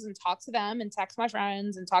friends and talk to them and text my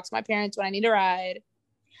friends and talk to my parents when I need a ride.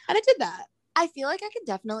 And I did that. I feel like I could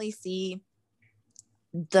definitely see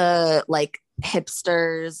the like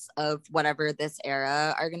hipsters of whatever this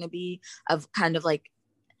era are going to be, of kind of like,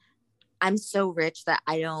 I'm so rich that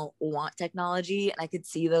I don't want technology. And I could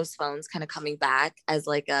see those phones kind of coming back as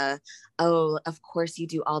like oh, of course you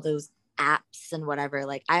do all those apps and whatever.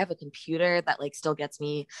 Like I have a computer that like still gets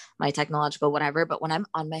me my technological whatever, but when I'm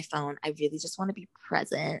on my phone, I really just want to be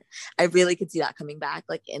present. I really could see that coming back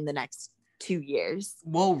like in the next 2 years.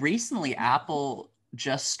 Well, recently Apple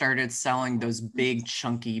just started selling those big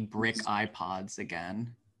chunky brick iPods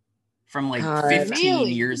again from like 15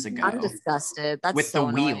 years ago. I'm disgusted. That's with so the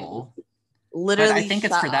annoying. Wheel. Literally, but I think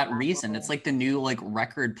it's for that reason. It's like the new like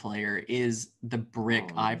record player is the brick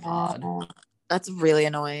iPod. That's really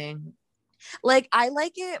annoying. Like I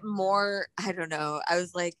like it more. I don't know. I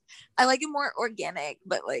like it more organic,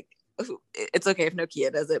 but like it's okay if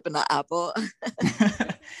Nokia does it, but not Apple.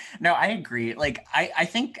 No, I agree. Like I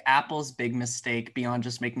think Apple's big mistake beyond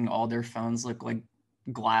just making all their phones look like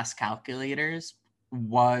glass calculators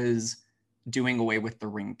was doing away with the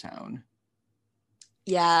ringtone.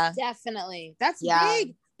 Yeah, definitely. That's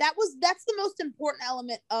big. That's the most important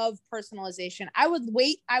element of personalization. I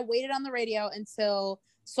waited on the radio until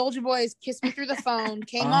Soulja Boy's Kiss Me Through the Phone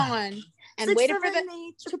came on, And waiting for the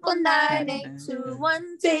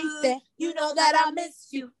 9998212. Baby, you know that I miss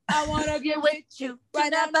you. I wanna get with you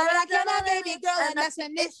right now, but I cannot, baby girl, and that's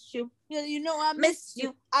an issue. You know I miss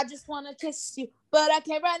you. I just wanna kiss you, but I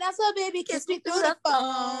can't right now. So baby, kiss me through the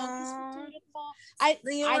phone. I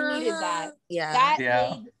needed that.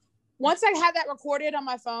 Yeah. Once I had that recorded on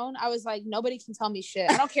my phone, I was like, nobody can tell me shit.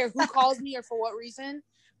 I don't care who calls me or for what reason,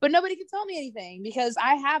 but nobody can tell me anything because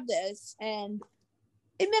I have this and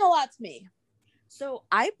it meant a lot to me. So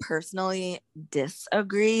I personally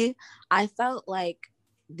disagree. I felt like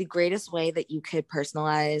the greatest way that you could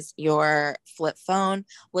personalize your flip phone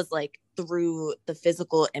was like through the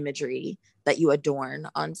physical imagery that you adorn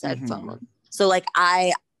on said phone. So like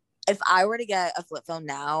if I were to get a flip phone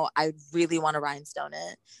now, I really want to rhinestone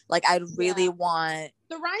it. Like I'd really want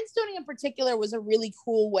the rhinestoning in particular was a really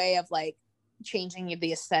cool way of like changing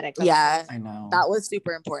the aesthetic. Yeah, I know. That was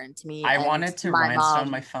super important to me. I wanted to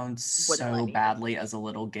rhinestone my phone so badly as a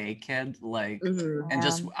little gay kid. Like and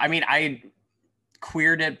just I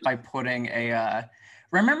queered it by putting a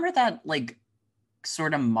remember that like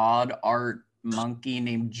sort of mod art monkey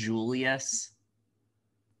named Julius?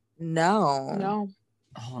 No.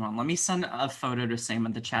 Hold on, let me send a photo to Sam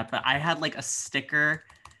in the chat. But I had like a sticker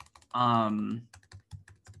of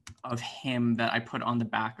him that I put on the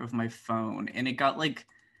back of my phone, and it got like,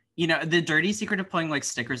 you know, the dirty secret of putting like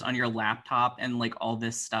stickers on your laptop and like all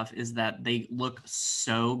this stuff is that they look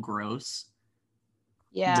so gross.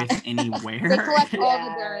 With anywhere. They collect all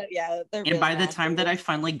the dirt. Yeah. And really by the time that I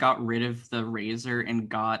finally got rid of the Razr and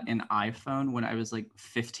got an iPhone when I was like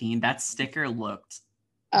 15, that sticker looked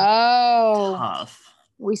tough.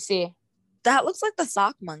 We see. That looks like the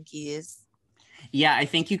sock monkeys. Yeah, I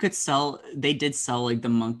think you could they did sell like the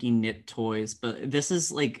monkey knit toys, but this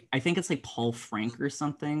is like, I think it's like Paul Frank or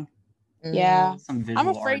something. Yeah. Some visual I'm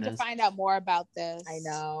afraid artist. to find out more about this. I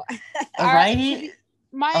know. Right?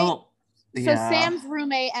 Sam's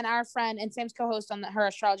roommate and our friend and Sam's co-host on her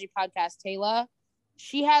astrology podcast, Taylor,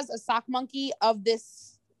 she has a sock monkey of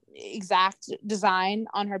this exact design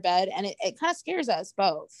on her bed, and it kind of scares us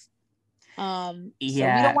both. So we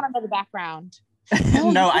don't want to know the background.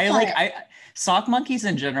 No, I sock monkeys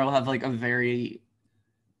in general have like a very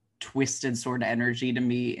twisted sort of energy to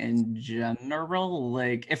me in general.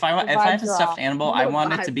 Like if I have a stuffed animal, I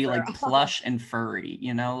want it to be like plush and furry,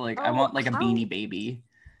 you know, like I want like a Beanie Baby.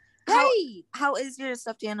 How is your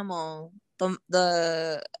stuffed animal?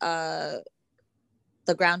 The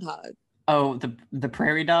groundhog. Oh, the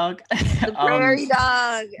prairie dog. The prairie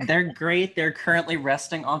dog. They're great. They're currently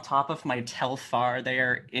resting on top of my Telfar. They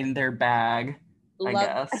are in their bag, I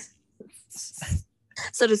guess.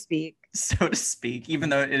 So to speak. So to speak, even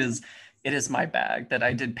though it is my bag that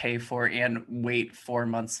I did pay for and wait 4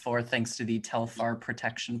 months for, thanks to the Telfar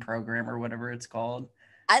protection program or whatever it's called.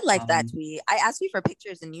 I like that tweet. I asked you for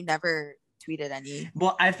pictures and you never tweeted any.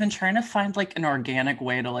 Well, I've been trying to find like an organic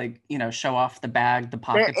way to like, you know, show off the bag, the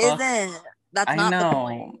pocketbook. There isn't. That's not the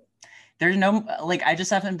point. There's no, like, I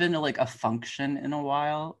just haven't been to like a function in a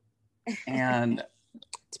while. And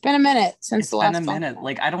it's been a minute since the last function.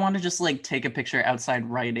 Like, I don't want to just like take a picture outside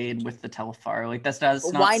Rite Aid with the Telfar. Like, that does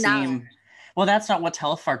not Why seem. Not? Well, that's not what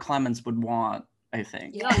Telfar Clemens would want, I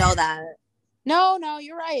think. You don't know that. No,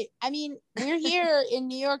 you're right. I mean, we're here in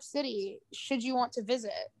New York City. Should you want to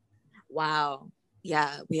visit? Wow.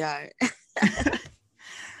 Yeah, we are.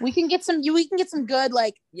 We can get some good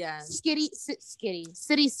like skitty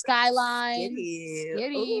city skyline.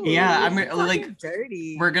 Skitty. Yeah, I mean like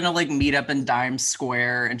dirty. We're gonna like meet up in Dime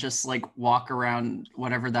Square and just like walk around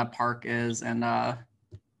whatever that park is and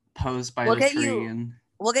pose by the tree and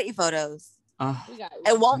we'll get you photos.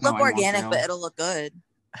 It won't look organic, but it'll look good.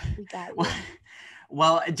 We got you.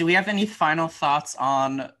 Well, do we have any final thoughts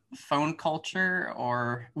on phone culture?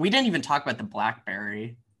 Or we didn't even talk about the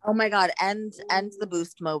BlackBerry. Oh my god, and the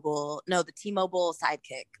Boost Mobile. No, the T-Mobile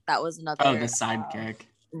Sidekick. That was another the Sidekick.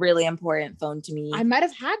 Really important phone to me. I might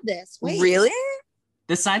have had this. Wait. Really?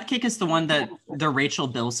 The Sidekick is the one that the Rachel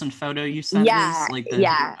Bilson photo you sent us? Like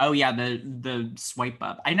the swipe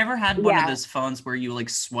up. I never had one of those phones where you like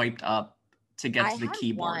swiped up to get to the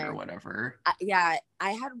keyboard or whatever. I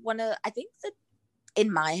had one of, I think that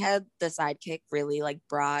in my head, the Sidekick really like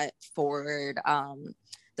brought forward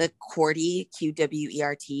the QWERTY,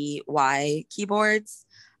 QWERTY keyboards,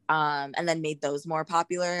 and then made those more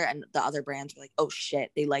popular. And the other brands were like, oh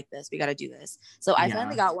shit, they like this. We got to do this. So I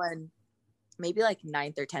finally got one maybe like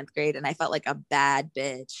 9th or 10th grade, and I felt like a bad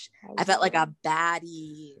bitch. I felt like a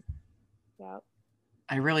baddie. Yep.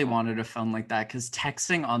 I really wanted a phone like that because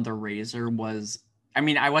texting on the Razr was, I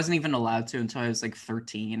mean, I wasn't even allowed to until I was like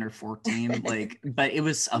 13 or 14, like, but it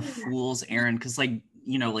was a fool's errand because like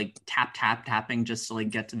like tapping just to like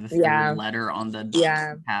get to the third letter on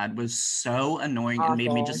the pad was so annoying. Awful. It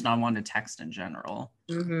made me just not want to text in general.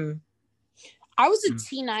 Mm-hmm. I was a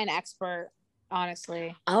T9 expert,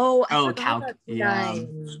 honestly. Calc. Yeah.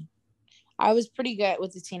 I was pretty good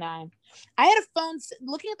with the T9. I had a phone,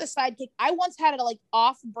 looking at the Sidekick, I once had a like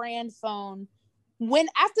off-brand phone.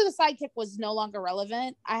 After the Sidekick was no longer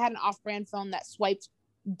relevant, I had an off-brand phone that swiped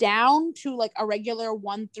down to like a regular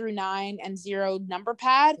 1 through 9 and 0 number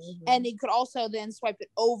pad. Mm-hmm. And it could also then swipe it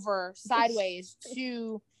over sideways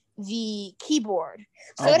to the keyboard.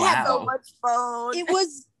 So it had so much phone. It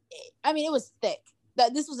was thick.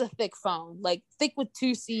 This was a thick phone, like thick with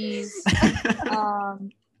 2 C's.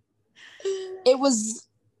 It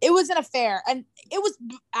was an affair, and it was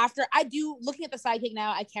after looking at the Sidekick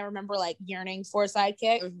now, I can't remember like yearning for a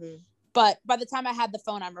Sidekick, but by the time I had the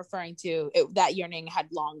phone I'm referring to, that yearning had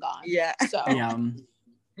long gone. Yeah. So yeah.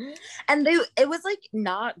 And it was like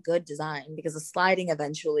not good design because the sliding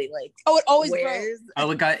eventually like it always wears.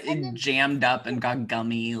 It got jammed up and got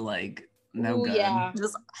gummy, like no good. Yeah.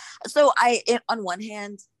 So on one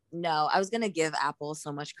hand, no, I was gonna give Apple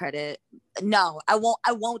so much credit. No, I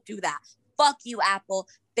won't do that. Fuck you, Apple.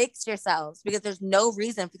 Fix yourselves, because there's no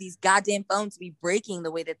reason for these goddamn phones to be breaking the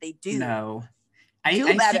way that they do. No.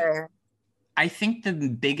 Do better. I think the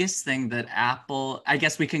biggest thing that Apple, I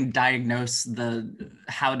guess we can diagnose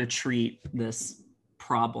how to treat this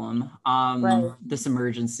problem, this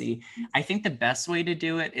emergency. I think the best way to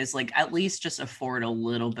do it is like at least just afford a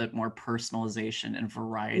little bit more personalization and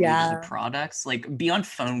variety of the products, like beyond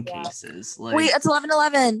phone cases. Like, wait, it's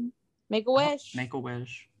 11/11. Make a wish. Make a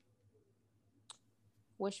wish.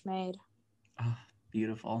 Wish made. Oh,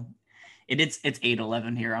 beautiful. It's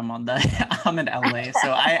 8:11 here. I'm in LA,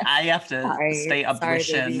 so I have to stay up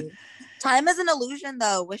wishing. Baby. Time is an illusion,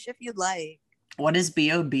 though. Wish if you'd like. What does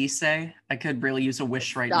B.O.B. say? I could really use a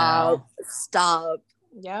wish right now. Stop.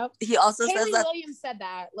 Yep. He also says that. Williams said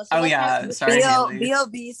that. Sorry.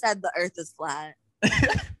 B.O.B. said the Earth is flat.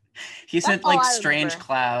 He said like strange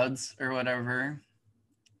clouds or whatever.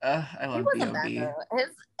 I love B.O.B. His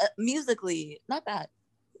musically, not bad.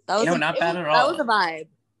 Not bad at all. That was a vibe.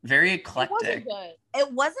 Very eclectic.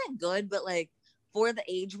 It wasn't good, but like for the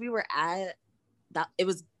age we were at, it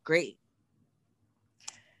was great.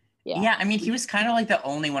 Yeah, I mean, he was kind of like the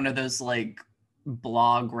only one of those like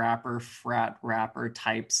blog rapper, frat rapper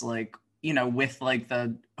types, like, with like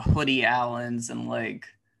the Hoodie Allens and like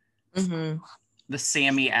the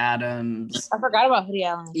Sammy Adams. I forgot about Hoodie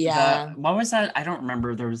Allen. Yeah. What was that? I don't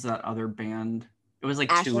remember. There was that other band. It was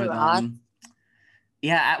like Asher 2 of them.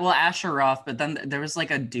 Yeah, well, Asher Roth, but then there was like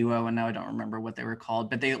a duo, and now I don't remember what they were called,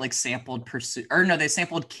 but they like sampled they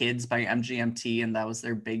sampled Kids by MGMT, and that was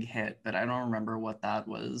their big hit, but I don't remember what that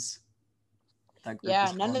was.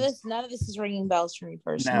 None of this is ringing bells for me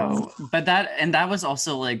personally. No, but that was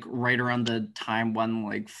also like right around the time when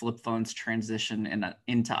like flip phones transitioned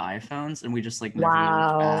into iPhones, and we just like never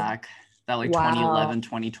looked back. That like 2011,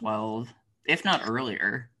 2012, if not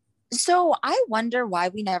earlier. So I wonder why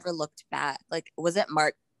we never looked back. Like, was it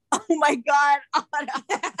Mark? Oh my God.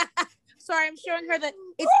 Sorry, I'm showing her that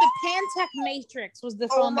it's the Pantech Matrix was the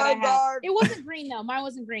phone that I had. God. It wasn't green though. Mine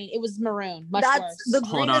wasn't green. It was maroon. Much worse.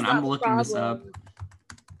 Hold on, I'm looking this up.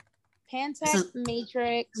 Pantech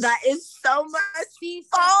Matrix. That is so much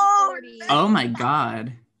phone. Oh my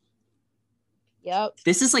God. Yep.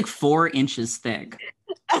 This is like 4 inches thick.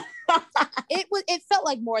 It felt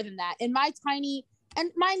like more than that. In my tiny. And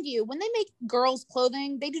mind you, when they make girls'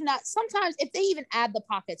 clothing, they do not. Sometimes, if they even add the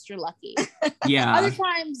pockets, you're lucky. Yeah. Other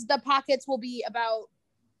times, the pockets will be about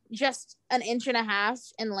just 1.5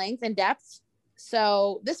 inches in length and depth.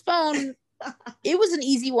 So this phone, it was an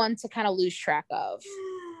easy one to kind of lose track of.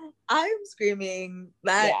 I'm screaming.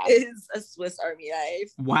 That is a Swiss Army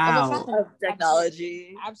knife. Wow. Of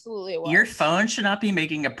technology. Absolutely. It was. Your phone should not be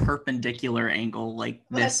making a perpendicular angle like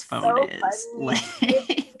this phone is.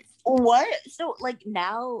 What? So like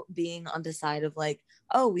now being on the side of like,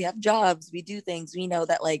 oh, we have jobs, we do things, we know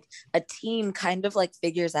that like a team kind of like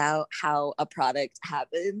figures out how a product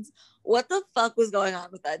happens. What the fuck was going on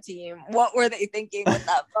with that team? What were they thinking with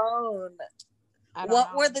that phone?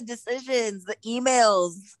 What were the decisions, the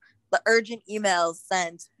emails, the urgent emails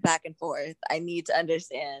sent back and forth? I need to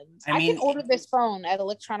understand. I can order this phone at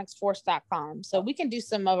electronicsforce.com, so we can do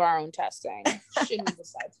some of our own testing. Shouldn't we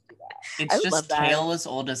decide to do that? It's just tale as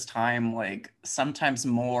old as time. Like sometimes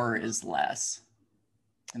more is less.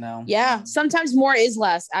 Yeah, sometimes more is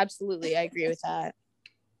less. Absolutely, I agree with that.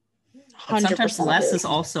 100%. Sometimes less is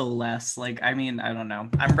also less. Like, I mean, I don't know.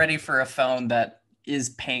 I'm ready for a phone that is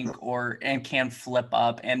pink and can flip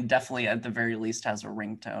up, and definitely at the very least has a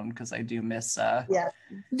ringtone, because I do miss There's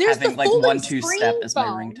having the like folding 1-2 screen step as my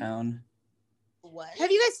phone. ringtone. What?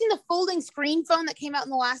 Have you guys seen the folding screen phone that came out in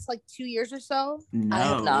the last like 2 years or so? No. I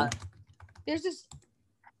have not. There's this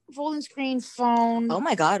folding screen phone. Oh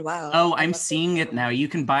my god, wow. Oh, I'm seeing it now. You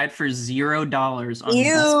can buy it for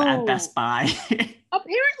 $0 at Best Buy.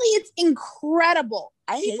 Apparently it's incredible.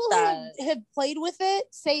 People who have played with it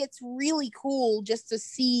say it's really cool just to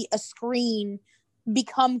see a screen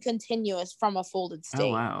become continuous from a folded state.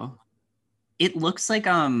 Oh wow. It looks like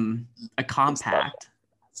a compact.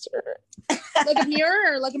 like a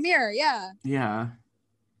mirror, yeah. Yeah.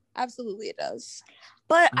 Absolutely it does.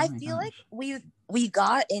 But I feel like we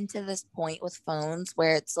got into this point with phones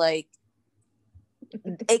where it's like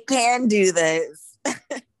it can do this.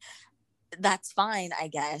 That's fine, I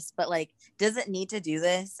guess, but like, does it need to do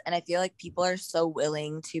this? And I feel like people are so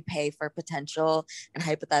willing to pay for potential and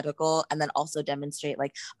hypothetical, and then also demonstrate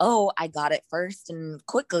like, oh, I got it first and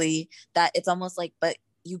quickly, that it's almost like, but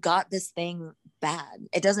you got this thing bad.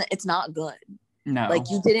 It's not good. No, like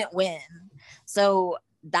you didn't win. So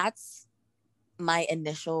that's my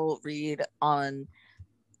initial read on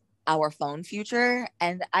our phone future.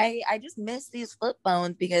 And I just miss these flip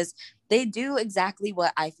phones because they do exactly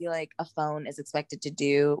what I feel like a phone is expected to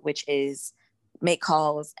do, which is make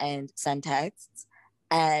calls and send texts,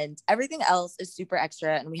 and everything else is super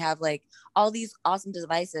extra. And we have like all these awesome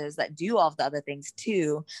devices that do all of the other things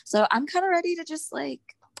too. So I'm kind of ready to just like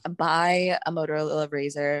buy a Motorola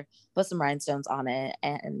Razr, put some rhinestones on it,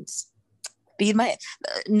 and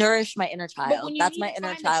nourish my inner child. That's my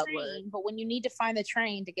inner child word. But when you need to find the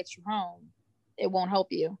train to get you home, it won't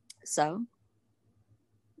help you. So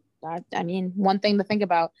I mean, one thing to think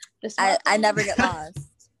about. I never get lost.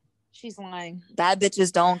 She's lying. Bad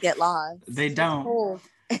bitches don't get lost. They don't.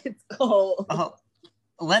 It's cold. Oh,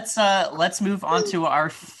 let's move on to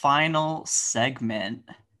our final segment.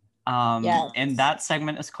 Yes. And that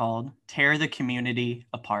segment is called Tear the Community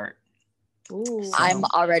Apart. Ooh. So, I'm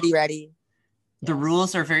already ready. The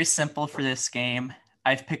rules are very simple for this game.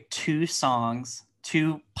 I've picked 2 songs,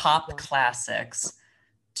 2 pop classics,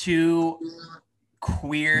 2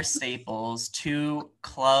 queer staples, 2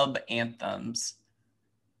 club anthems,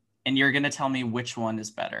 and you're going to tell me which one is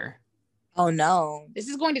better. Oh, no. This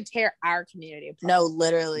is going to tear our community apart. No,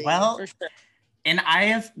 literally. Well, for sure. And I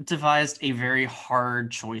have devised a very hard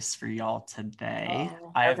choice for y'all today.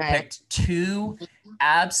 I have picked 2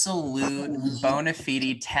 absolute bona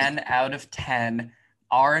fide 10 out of 10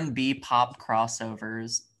 R&B pop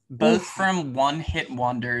crossovers, both from one-hit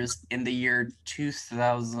wonders in the year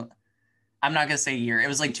 2000. I'm not going to say year. It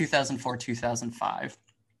was like 2004, 2005.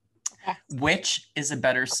 Okay. Which is a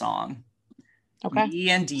better song? Okay. Me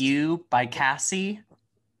and You by Cassie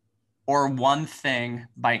or One Thing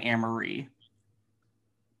by Amerie?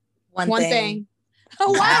 One thing.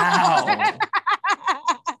 Oh, wow.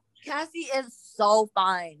 Cassie is so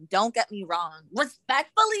fine. Don't get me wrong.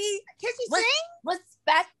 Respectfully. Can she sing?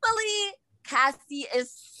 Respectfully, Cassie is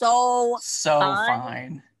so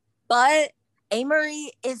fine. But Amerie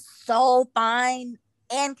is so fine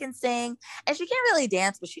and can sing. And she can't really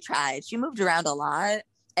dance, but she tried. She moved around a lot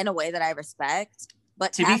in a way that I respect.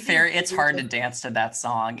 But to be fair, it's hard to dance to that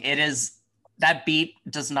song. It is. That beat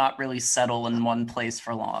does not really settle in one place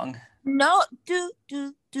for long. No, do.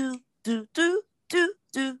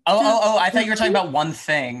 Oh, I thought you were talking about One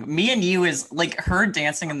Thing. Me and You is like her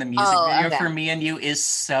dancing in the music video for Me and You is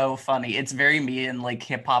so funny. It's very me in like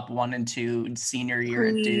hip hop 1 and 2 senior year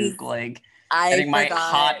at Duke. Like getting my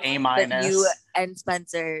hot A-. You and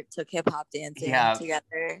Spencer took hip hop dancing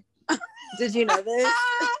together. Did you know this?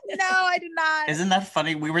 No, I did not. Isn't that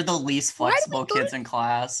funny? We were the least flexible kids in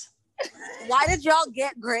class. Why did y'all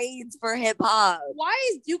get grades for hip hop? Why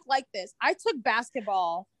is Duke like this? I took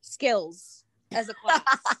basketball skills as a class.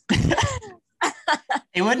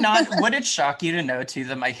 Would it shock you to know too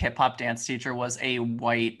that my hip hop dance teacher was a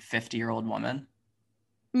white 50-year-old woman?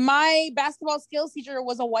 My basketball skills teacher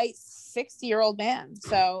was a white 60-year-old man.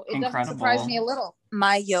 So it doesn't surprise me a little.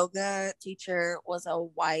 My yoga teacher was a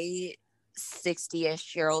white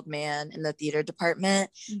 60-ish-year-old man in the theater department.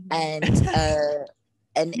 Mm-hmm. And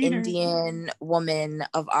an Indian woman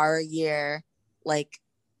of our year like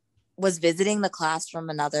was visiting the class from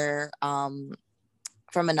another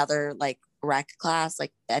like rec class.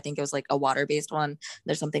 Like I think it was like a water-based one.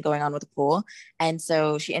 There's something going on with the pool. And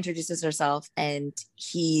so she introduces herself and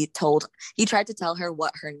he tried to tell her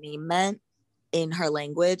what her name meant in her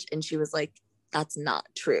language. And she was like, that's not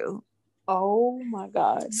true. Oh my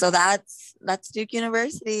God. So that's Duke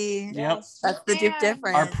University. Yep. That's the Duke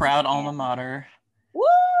difference. Our proud alma mater.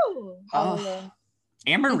 Woo! Oh.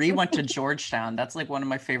 Anne-Marie went to Georgetown. That's like one of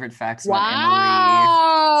my favorite facts about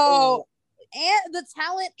Anne-Marie. And the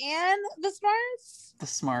talent and the smarts. The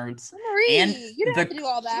smarts. Marie, and you didn't have to do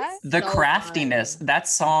all that. The craftiness. Fun. That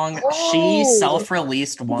song, she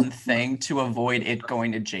self-released one thing to avoid it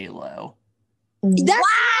going to J-Lo. That's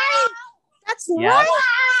right. That's right.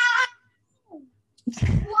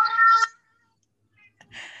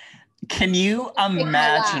 Can you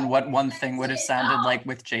imagine what one thing would have sounded like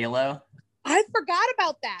with J-Lo? I forgot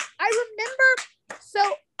about that. I remember. So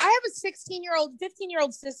I have a 16-year-old,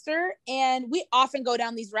 15-year-old sister, and we often go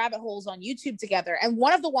down these rabbit holes on YouTube together. And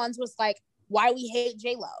one of the ones was like, why we hate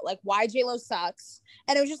J-Lo, like why J-Lo sucks.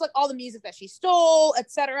 And it was just like all the music that she stole,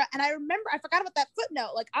 etc. And I remember, I forgot about that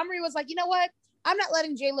footnote. Like Amri was like, you know what? I'm not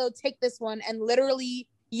letting J-Lo take this one and literally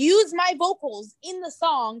use my vocals in the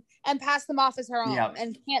song and pass them off as her own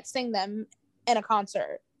and can't sing them in a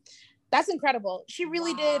concert. That's incredible. She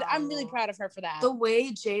really did. I'm really proud of her for that. The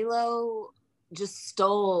way J-Lo just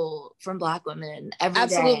stole from Black women every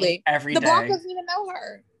day. Every the day. Block doesn't even know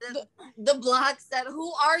her. The Block said,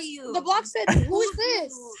 who are you? The Block said, who is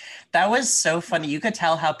this? That was so funny. You could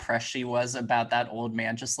tell how pressed she was about that old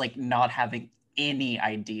man, just like not having any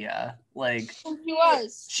idea. Like who he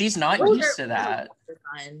was. She's not used to that.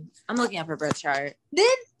 I'm looking up her birth chart. Then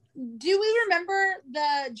do we remember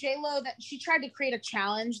the J-Lo that she tried to create a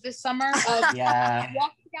challenge this summer of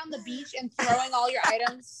walking down the beach and throwing all your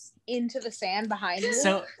items into the sand behind you?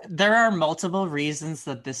 So there are multiple reasons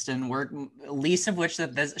that this didn't work, least of which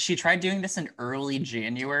that she tried doing this in early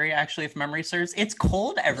January, actually, if memory serves. It's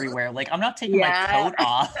cold everywhere. Like, I'm not taking my coat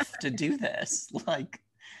off to do this. Like,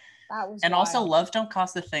 that was and wild. Also, Love Don't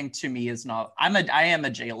Cost a Thing to me is not, I am a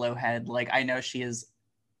J-Lo head. Like, I know she is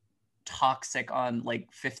toxic on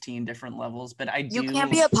like 15 different levels, but you can't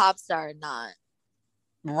be a pop star and not.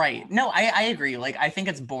 Right. No, I agree. Like, I think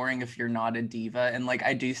it's boring if you're not a diva. And like,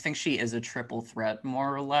 I do think she is a triple threat,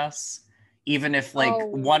 more or less. Even if like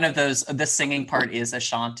one of those, the singing part is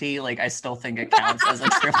Ashanti, like I still think it counts as a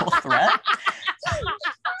triple threat. I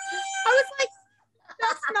was like,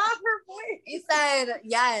 that's not her voice. You said,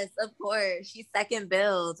 yes, of course. She's second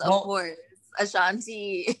build, of course.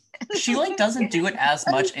 Ashanti. She like doesn't do it as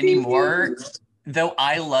much anymore. Though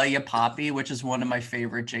I Love Ya Poppy, which is one of my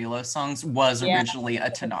favorite J-Lo songs, was originally a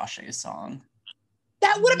Tinashe song.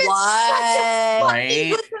 That would have been such a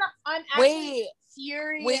right? I'm actually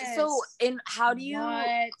furious. Wait, so how do you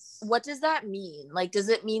what does that mean? Like, does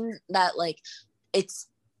it mean that like it's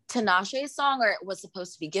Tinashe's song or it was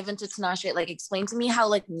supposed to be given to Tinashe? Like, explain to me how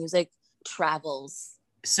like music travels.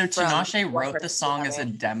 So Tinashe wrote the song as a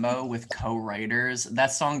demo with co-writers.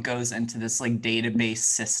 That song goes into this like database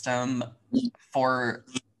system for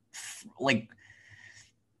like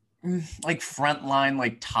frontline,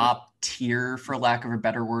 like top tier, for lack of a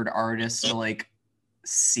better word, artists to like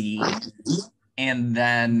see. And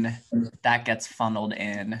then that gets funneled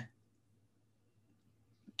in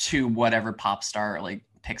to whatever pop star like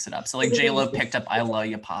picks it up. So like J-Lo picked up I Love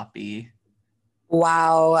Ya Poppy.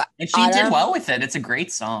 Wow. And she did well with it. It's a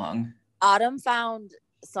great song. Autumn found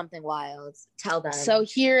something wild. Tell them. So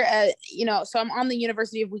here, so I'm on the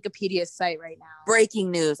University of Wikipedia site right now.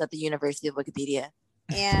 Breaking news at the University of Wikipedia.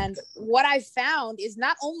 And what I found is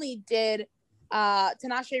not only did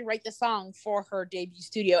Tinashe write the song for her debut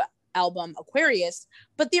studio album, Aquarius,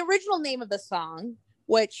 but the original name of the song,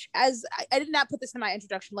 which as I did not put this in my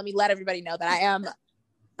introduction, let me let everybody know that I am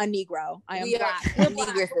a Negro. I am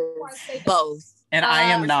Black. Both. And I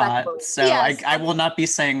am not, so yes. I will not be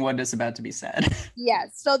saying what is about to be said.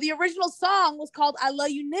 Yes, so the original song was called I Love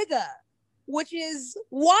You Nigga, which is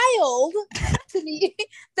wild to me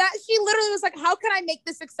that she literally was like, how can I make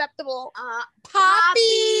this acceptable? Poppy!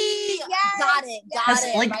 Yes! Got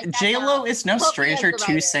it. Like, J-Lo is no stranger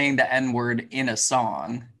to saying the N-word in a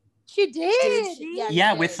song. She did.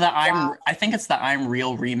 Yeah, with the I think it's the I'm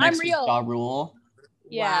Real remix with Ja Rule.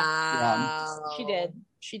 Yeah. Wow.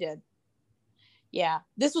 She did. Yeah,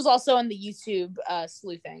 this was also in the YouTube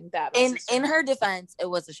sleuthing. That in her defense, it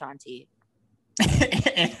was Ashanti.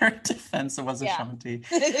 In her defense, it was Ashanti.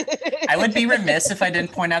 I would be remiss if I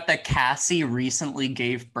didn't point out that Cassie recently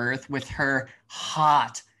gave birth with her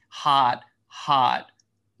hot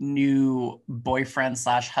new boyfriend /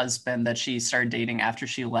 husband that she started dating after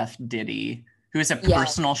she left Diddy, who is a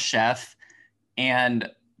personal chef.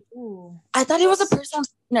 And I thought he was a personal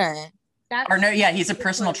trainer. He's a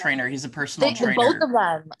personal trainer. He's a personal trainer. Both of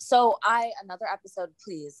them. So another episode,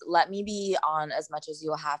 please let me be on as much as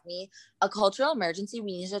you'll have me. A cultural emergency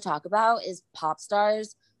we need to talk about is pop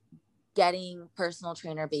stars getting personal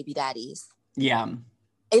trainer baby daddies. Yeah.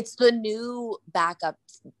 It's the new backup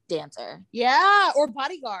dancer. Yeah, or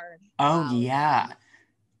bodyguard. Oh, yeah.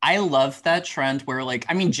 I love that trend where like,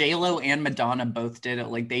 I mean, J-Lo and Madonna both did it.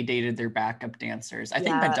 Like they dated their backup dancers. I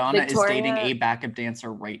think Madonna is dating a backup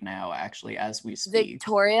dancer right now, actually, as we speak.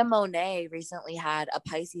 Victoria Monet recently had a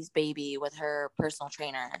Pisces baby with her personal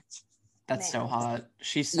trainer. That's so hot.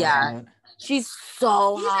 She's so hot. She's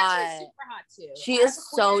so hot. Actually super hot too. She is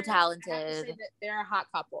so talented. I have to say that they're a hot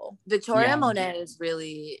couple. Victoria Monet is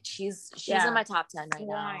really she's in my top 10 right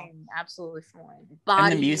now. Absolutely fine. Body,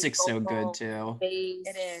 and the music's so good too. Bass,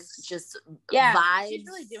 it is just vibes. She's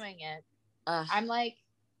really doing it. I'm like,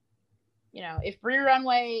 you know, if Brie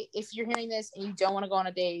Runway, if you're hearing this and you don't want to go on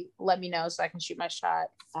a date, let me know so I can shoot my shot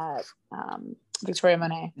at Victoria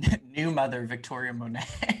Monet. New mother Victoria Monet.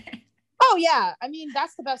 Oh yeah, I mean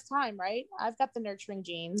that's the best time, right? I've got the nurturing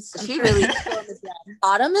genes. She really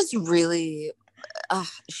Autumn is really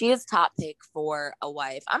she is top pick for a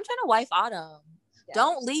wife. I'm trying to wife Autumn. Yes.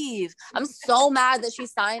 Don't leave. I'm so mad that she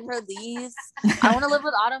signed her lease. I want to live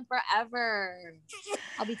with Autumn forever.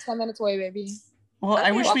 I'll be 10 minutes away, baby. Well, okay,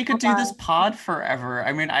 I wish we could do this pod forever.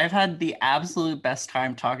 I mean, I've had the absolute best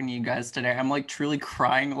time talking to you guys today. I'm like truly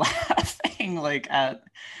crying, laughing like at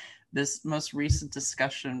this most recent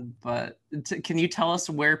discussion, but can you tell us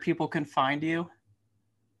where people can find you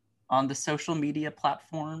on the social media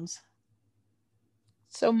platforms?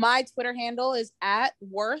 So my Twitter handle is at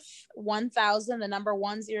worth1000, the number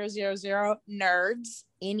 1000 nerds,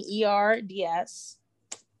 NERDS.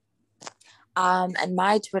 And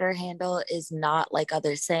my Twitter handle is not like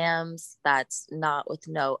other Sams. That's not with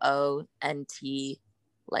no O and T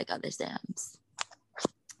like other Sams.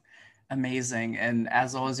 Amazing. And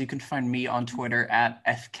as always, you can find me on Twitter at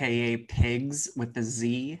FKAPigs with the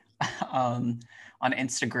Z, on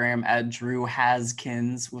Instagram at Drew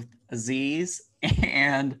Haskins with Z's,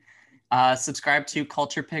 and subscribe to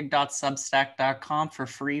culturepig.substack.com for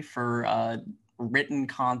free for written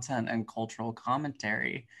content and cultural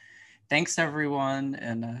commentary. Thanks, everyone,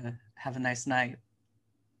 and have a nice night.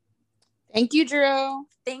 Thank you, Drew.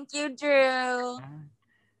 Thank you, Drew.